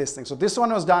 We did this thing. So this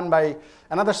one was done by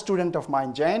another student of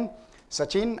mine,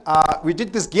 Sachin. We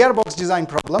did this gearbox design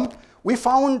problem. We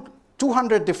found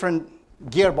 200 different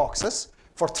gearboxes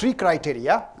for 3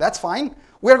 criteria. That's fine.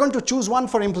 We are going to choose one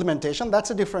for implementation. That's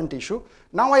a different issue.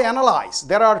 Now I analyze.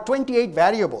 There are 28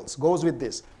 variables goes with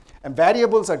this. And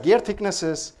variables are gear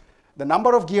thicknesses, the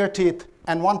number of gear teeth,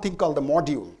 and one thing called the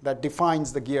module that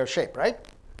defines the gear shape, right?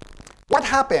 What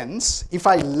happens if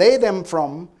I lay them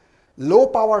from low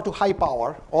power to high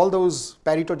power, all those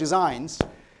Pareto designs?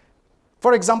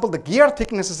 For example, the gear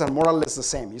thicknesses are more or less the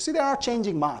same. You see, they are not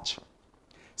changing much.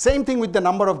 Same thing with the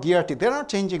number of gear teeth. They're not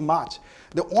changing much.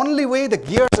 The only way the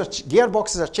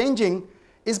gearboxes are changing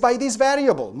is by this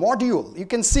variable, module. You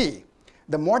can see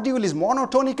the module is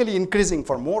monotonically increasing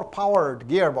for more powered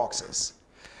gearboxes.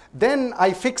 Then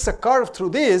I fix a curve through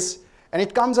this, and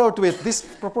it comes out with this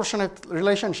proportionate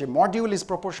relationship. Module is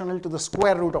proportional to the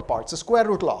square root of parts, the square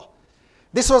root law.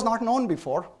 This was not known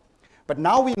before, but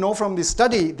now we know from this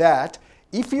study that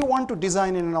if you want to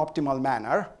design in an optimal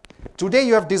manner, today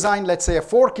you have designed, let's say, a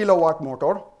 4 kilowatt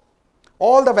motor.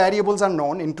 All the variables are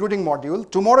known, including module.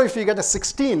 Tomorrow, if you get a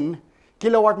 16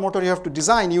 kilowatt motor you have to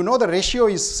design, you know the ratio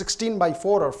is 16 by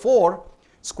 4 or 4.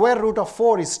 Square root of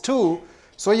 4 is 2.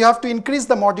 So you have to increase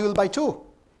the module by 2.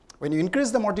 When you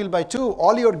increase the module by 2,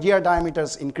 all your gear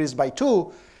diameters increase by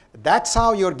 2. That's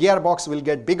how your gearbox will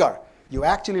get bigger. You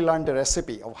actually learned the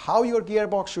recipe of how your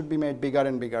gearbox should be made bigger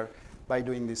and bigger by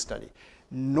doing this study.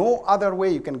 No other way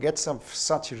you can get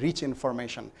such rich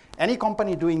information. Any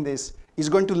company doing this is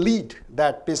going to lead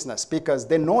that business because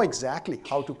they know exactly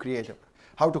how to create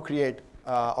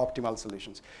optimal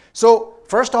solutions. So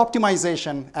first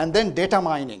optimization and then data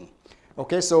mining.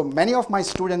 Okay, so many of my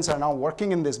students are now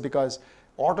working in this because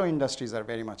auto industries are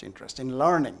very much interested in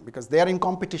learning because they are in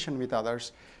competition with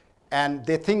others and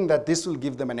they think that this will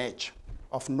give them an edge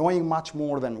of knowing much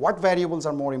more than what variables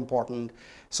are more important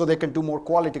so they can do more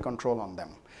quality control on them.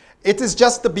 It is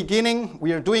just the beginning.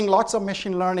 We are doing lots of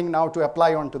machine learning now to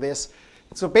apply onto this.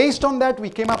 So based on that,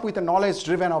 we came up with a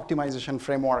knowledge-driven optimization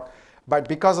framework. But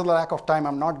because of the lack of time,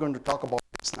 I'm not going to talk about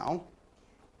this now.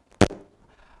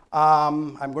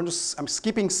 I'm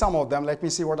skipping some of them. Let me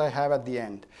see what I have at the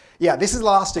end. Yeah, this is the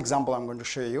last example I'm going to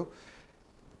show you.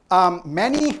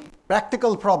 Many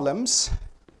practical problems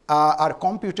are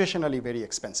computationally very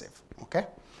expensive. Okay,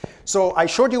 so I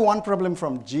showed you one problem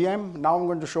from GM. Now I'm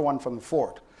going to show one from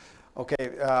Ford. Okay,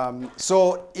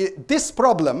 this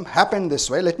problem happened this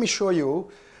way. Let me show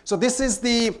you. So this is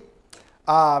the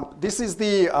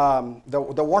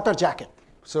water jacket.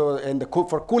 So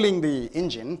for cooling the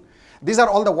engine. These are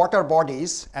all the water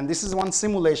bodies, and this is one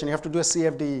simulation. You have to do a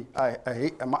CFD,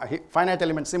 a finite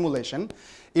element simulation,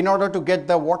 in order to get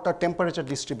the water temperature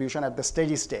distribution at the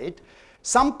steady state.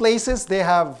 Some places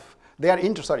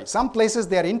some places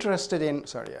they are interested in.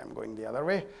 Sorry, I'm going the other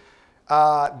way.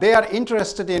 They are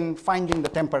interested in finding the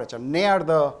temperature near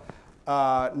the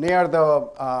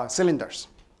cylinders.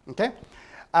 Okay,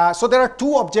 so there are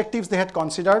two objectives they had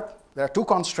considered. There are two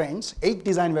constraints, 8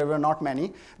 design variables, not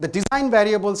many. The design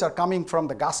variables are coming from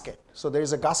the gasket. So there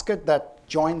is a gasket that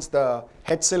joins the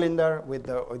head cylinder with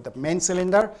the main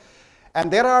cylinder.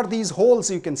 And there are these holes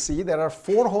you can see. There are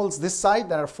 4 holes this side,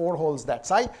 there are 4 holes that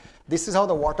side. This is how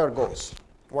the water goes.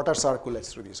 Water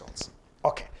circulates through these holes.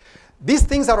 Okay. These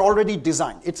things are already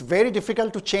designed. It's very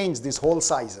difficult to change these hole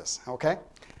sizes. Okay.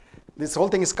 This whole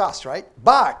thing is cast, right?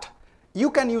 But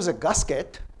you can use a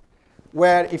gasket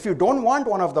where if you don't want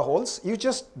one of the holes, you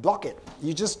just block it.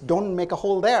 You just don't make a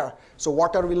hole there, so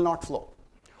water will not flow.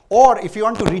 Or if you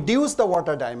want to reduce the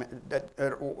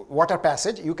water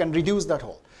passage, you can reduce that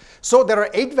hole. So there are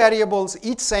 8 variables,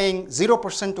 each saying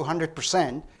 0% to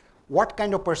 100%, what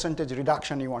kind of percentage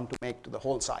reduction you want to make to the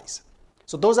hole size.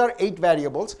 So those are 8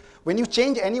 variables. When you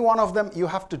change any one of them, you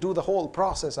have to do the whole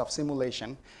process of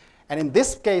simulation. And in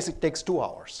this case, it takes 2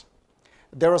 hours.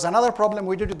 There was another problem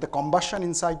we did with the combustion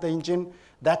inside the engine.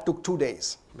 That took 2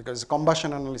 days because the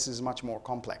combustion analysis is much more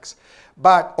complex.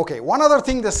 But okay, one other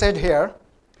thing they said here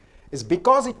is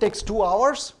because it takes 2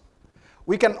 hours,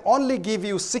 we can only give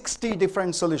you 60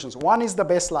 different solutions. One is the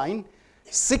baseline,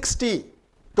 60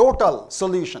 total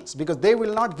solutions because they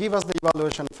will not give us the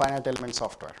evaluation finite element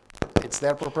software. It's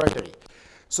their proprietary.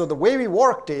 So the way we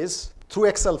worked is through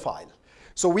Excel file.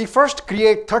 So we first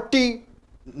create 30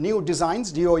 new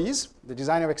designs, DOEs, the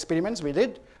design of experiments we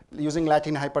did using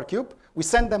Latin Hypercube. We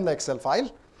send them the Excel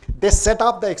file. They set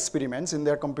up the experiments in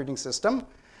their computing system,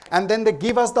 and then they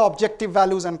give us the objective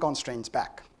values and constraints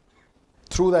back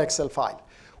through the Excel file.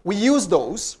 We use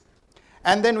those,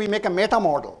 and then we make a meta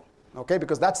model, okay,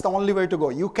 because that's the only way to go.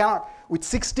 You cannot, with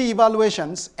 60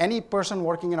 evaluations, any person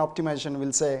working in optimization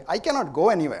will say, I cannot go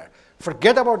anywhere.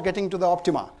 Forget about getting to the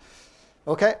optima.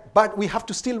 Okay, but we have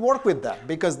to still work with that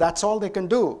because that's all they can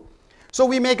do. So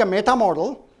we make a meta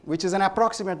model, which is an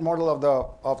approximate model of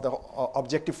the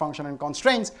objective function and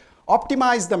constraints,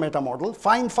 optimize the meta model,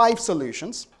 find 5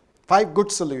 solutions, 5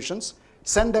 good solutions,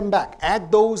 send them back,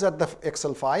 add those at the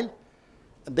Excel file,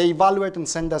 they evaluate and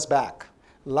send us back.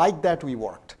 Like that we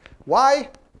worked.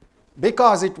 Why?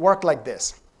 Because it worked like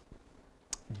this.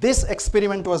 This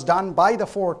experiment was done by the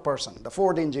Ford person, the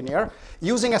Ford engineer,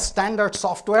 using a standard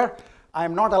software. I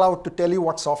am not allowed to tell you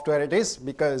what software it is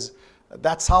because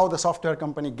that's how the software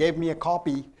company gave me a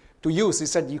copy to use. He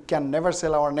said, you can never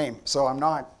sell our name. So I'm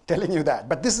not telling you that.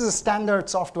 But this is a standard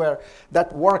software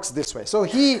that works this way. So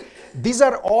these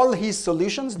are all his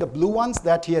solutions, the blue ones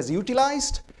that he has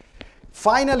utilized.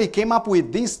 Finally came up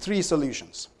with these 3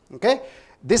 solutions. Okay?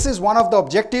 This is one of the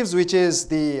objectives, which is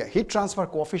the heat transfer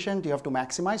coefficient you have to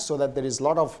maximize so that there is a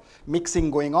lot of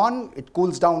mixing going on. It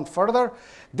cools down further.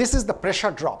 This is the pressure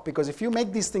drop, because if you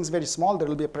make these things very small, there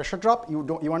will be a pressure drop. You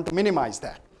want to minimize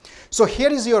that. So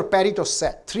here is your Pareto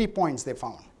set, 3 points they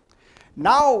found.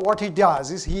 Now what he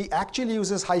does is he actually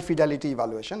uses high fidelity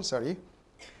evaluation. Sorry.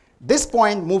 This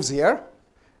point moves here,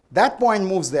 that point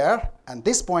moves there, and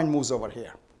this point moves over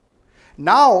here.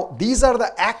 Now, these are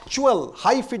the actual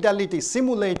high fidelity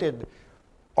simulated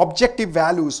objective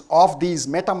values of these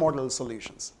meta model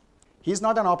solutions. He's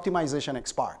not an optimization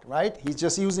expert, right? He's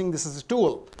just using this as a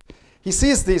tool. He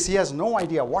sees this, he has no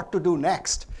idea what to do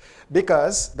next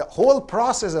because the whole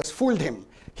process has fooled him.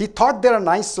 He thought there are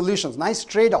nice solutions, nice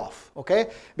trade-off, okay?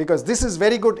 Because this is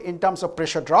very good in terms of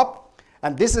pressure drop,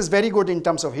 and this is very good in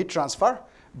terms of heat transfer,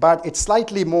 but it's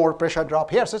slightly more pressure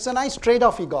drop here. So it's a nice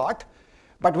trade-off he got.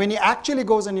 But when he actually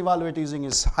goes and evaluates using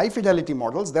his high fidelity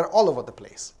models, they're all over the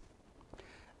place.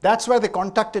 That's why they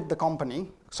contacted the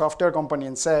company, software company,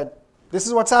 and said, this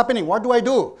is what's happening, what do I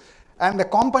do? And the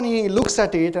company looks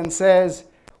at it and says,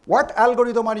 what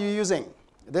algorithm are you using?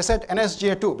 They said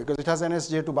NSGA2 because it has an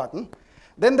NSGA2 button.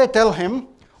 Then they tell him,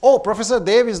 oh, Professor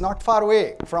Deb is not far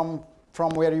away from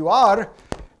where you are.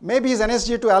 Maybe his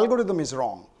NSGA2 algorithm is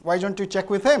wrong. Why don't you check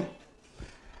with him?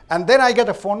 And then I get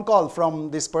a phone call from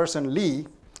this person, Lee,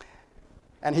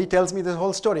 and he tells me this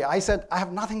whole story. I said, I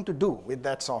have nothing to do with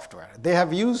that software. They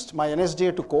have used my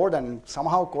NSGA2 code and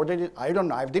somehow coded it. I don't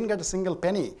know. I didn't get a single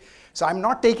penny. So I'm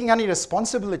not taking any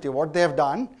responsibility of what they have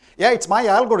done. Yeah, it's my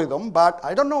algorithm, but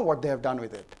I don't know what they have done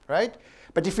with it, right?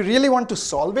 But if you really want to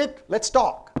solve it, let's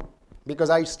talk, because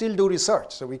I still do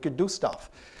research, so we could do stuff.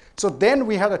 So then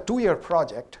we had a 2-year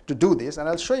project to do this, and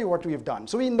I'll show you what we've done.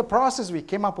 So in the process, we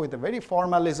came up with a very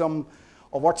formalism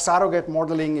of what surrogate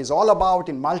modeling is all about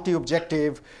in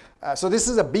multi-objective. So this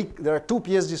is there are 2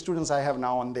 PhD students I have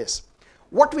now on this.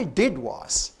 What we did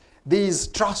was these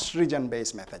trust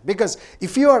region-based method, because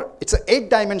if it's an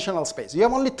 8-dimensional space, you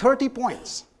have only 30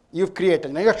 points you've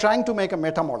created. Now you're trying to make a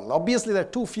meta model. Obviously, there are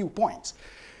too few points.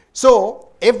 So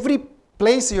every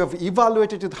place you have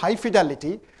evaluated with high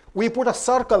fidelity, we put a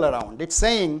circle around it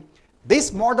saying,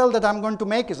 this model that I'm going to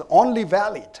make is only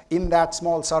valid in that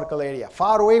small circle area.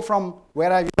 Far away from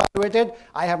where I've evaluated,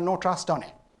 I have no trust on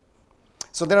it.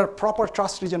 So there are proper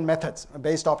trust region methods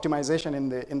based optimization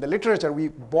in the literature. We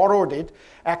borrowed it.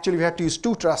 Actually, we had to use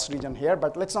 2 trust region here,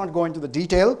 but let's not go into the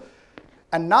detail.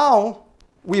 And now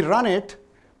we run it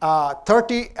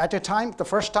 30 at a time, the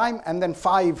first time, and then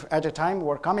 5 at a time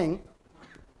were coming.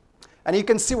 And you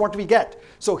can see what we get.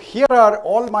 So here are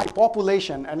all my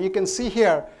population, and you can see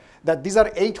here that these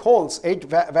are 8 holes, 8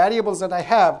 variables that I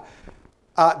have.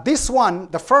 This one,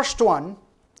 the first one,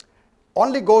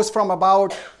 only goes from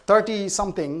about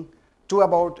 30-something to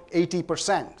about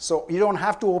 80%. So you don't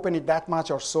have to open it that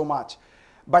much or so much.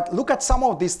 But look at some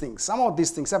of these things. Some of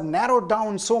these things have narrowed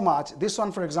down so much. This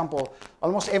one, for example,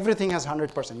 almost everything has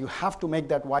 100%. You have to make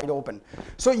that wide open.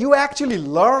 So you actually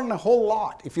learn a whole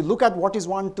lot. If you look at what is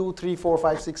 1, 2, 3, 4,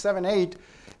 5, 6, 7, 8,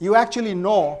 you actually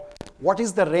know what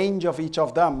is the range of each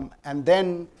of them. And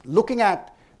then looking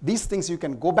at these things, you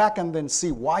can go back and then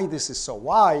see why this is so.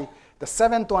 Why the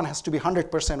 7th one has to be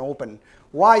 100% open.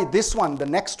 Why this one, the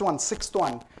next one, 6th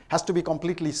one, has to be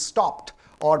completely stopped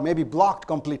or maybe blocked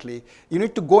completely. You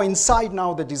need to go inside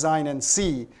now the design and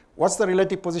see what's the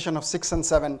relative position of 6 and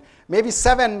 7. Maybe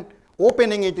 7,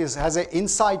 opening it has an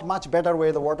inside much better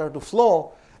way the water to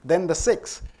flow than the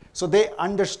 6. So they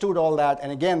understood all that.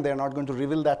 And again, they're not going to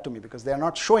reveal that to me because they're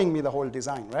not showing me the whole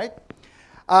design, right?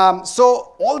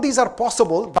 So all these are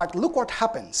possible, but look what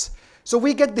happens. So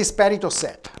we get this Pareto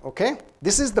set, okay?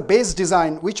 This is the base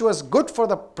design, which was good for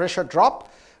the pressure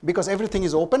drop because everything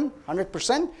is open,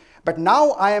 100%. But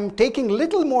now I am taking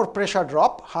little more pressure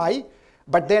drop, high,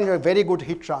 but then a very good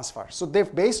heat transfer. So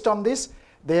they've, based on this,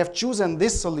 they have chosen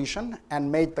this solution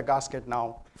and made the gasket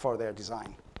now for their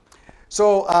design.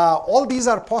 So all these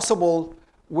are possible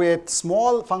with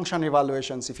small function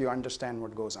evaluations if you understand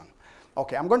what goes on.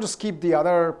 Okay, I'm going to skip the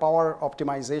other power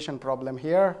optimization problem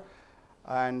here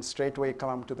and straight away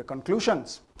come to the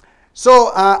conclusions.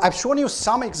 So I've shown you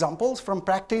some examples from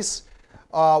practice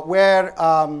where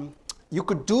you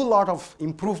could do a lot of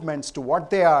improvements to what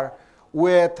they are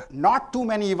with not too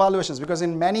many evaluations, because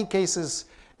in many cases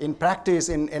in practice,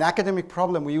 in academic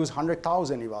problem, we use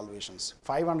 100,000 evaluations,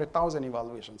 500,000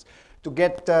 evaluations to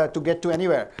get to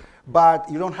anywhere. But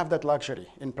you don't have that luxury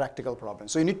in practical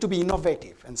problems. So you need to be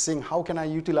innovative and seeing how can I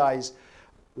utilize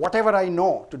whatever I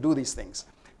know to do these things.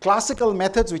 Classical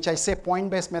methods, which I say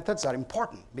point-based methods, are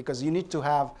important because you need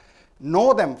to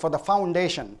know them for the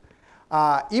foundation.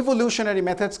 Evolutionary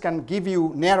methods can give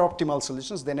you near optimal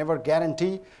solutions. They never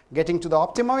guarantee getting to the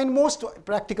optimum. In most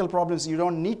practical problems, you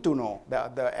don't need to know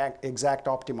the exact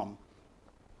optimum.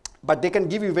 But they can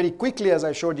give you very quickly, as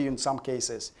I showed you in some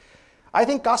cases. I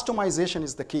think customization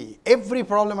is the key. Every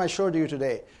problem I showed you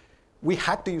today, we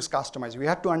had to use customization. We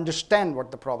had to understand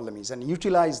what the problem is and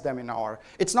utilize them in our,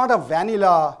 it's not a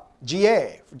vanilla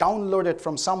GA, download it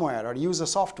from somewhere or use a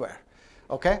software,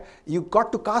 okay? You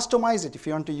got to customize it if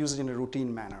you want to use it in a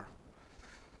routine manner.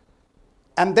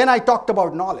 And then I talked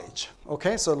about knowledge,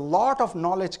 okay? So a lot of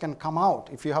knowledge can come out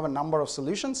if you have a number of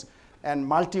solutions, and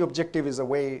multi-objective is a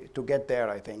way to get there,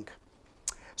 I think.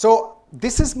 So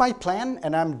this is my plan,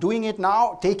 and I'm doing it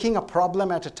now, taking a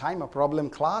problem at a time, a problem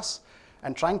class,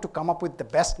 and trying to come up with the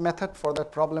best method for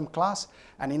that problem class.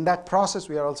 And in that process,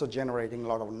 we are also generating a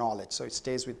lot of knowledge, so it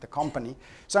stays with the company.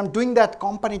 So I'm doing that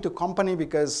company to company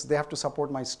because they have to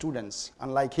support my students.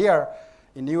 Unlike here,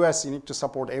 In US, you need to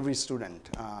support every student.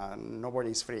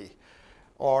 Nobody is free.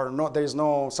 Or no, there is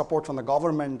no support from the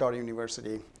government or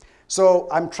university. So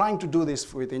I'm trying to do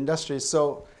this with industries.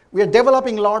 So we are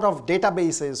developing a lot of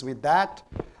databases with that.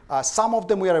 Some of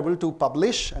them we are able to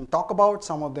publish and talk about.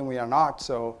 Some of them we are not.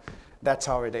 So that's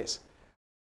how it is.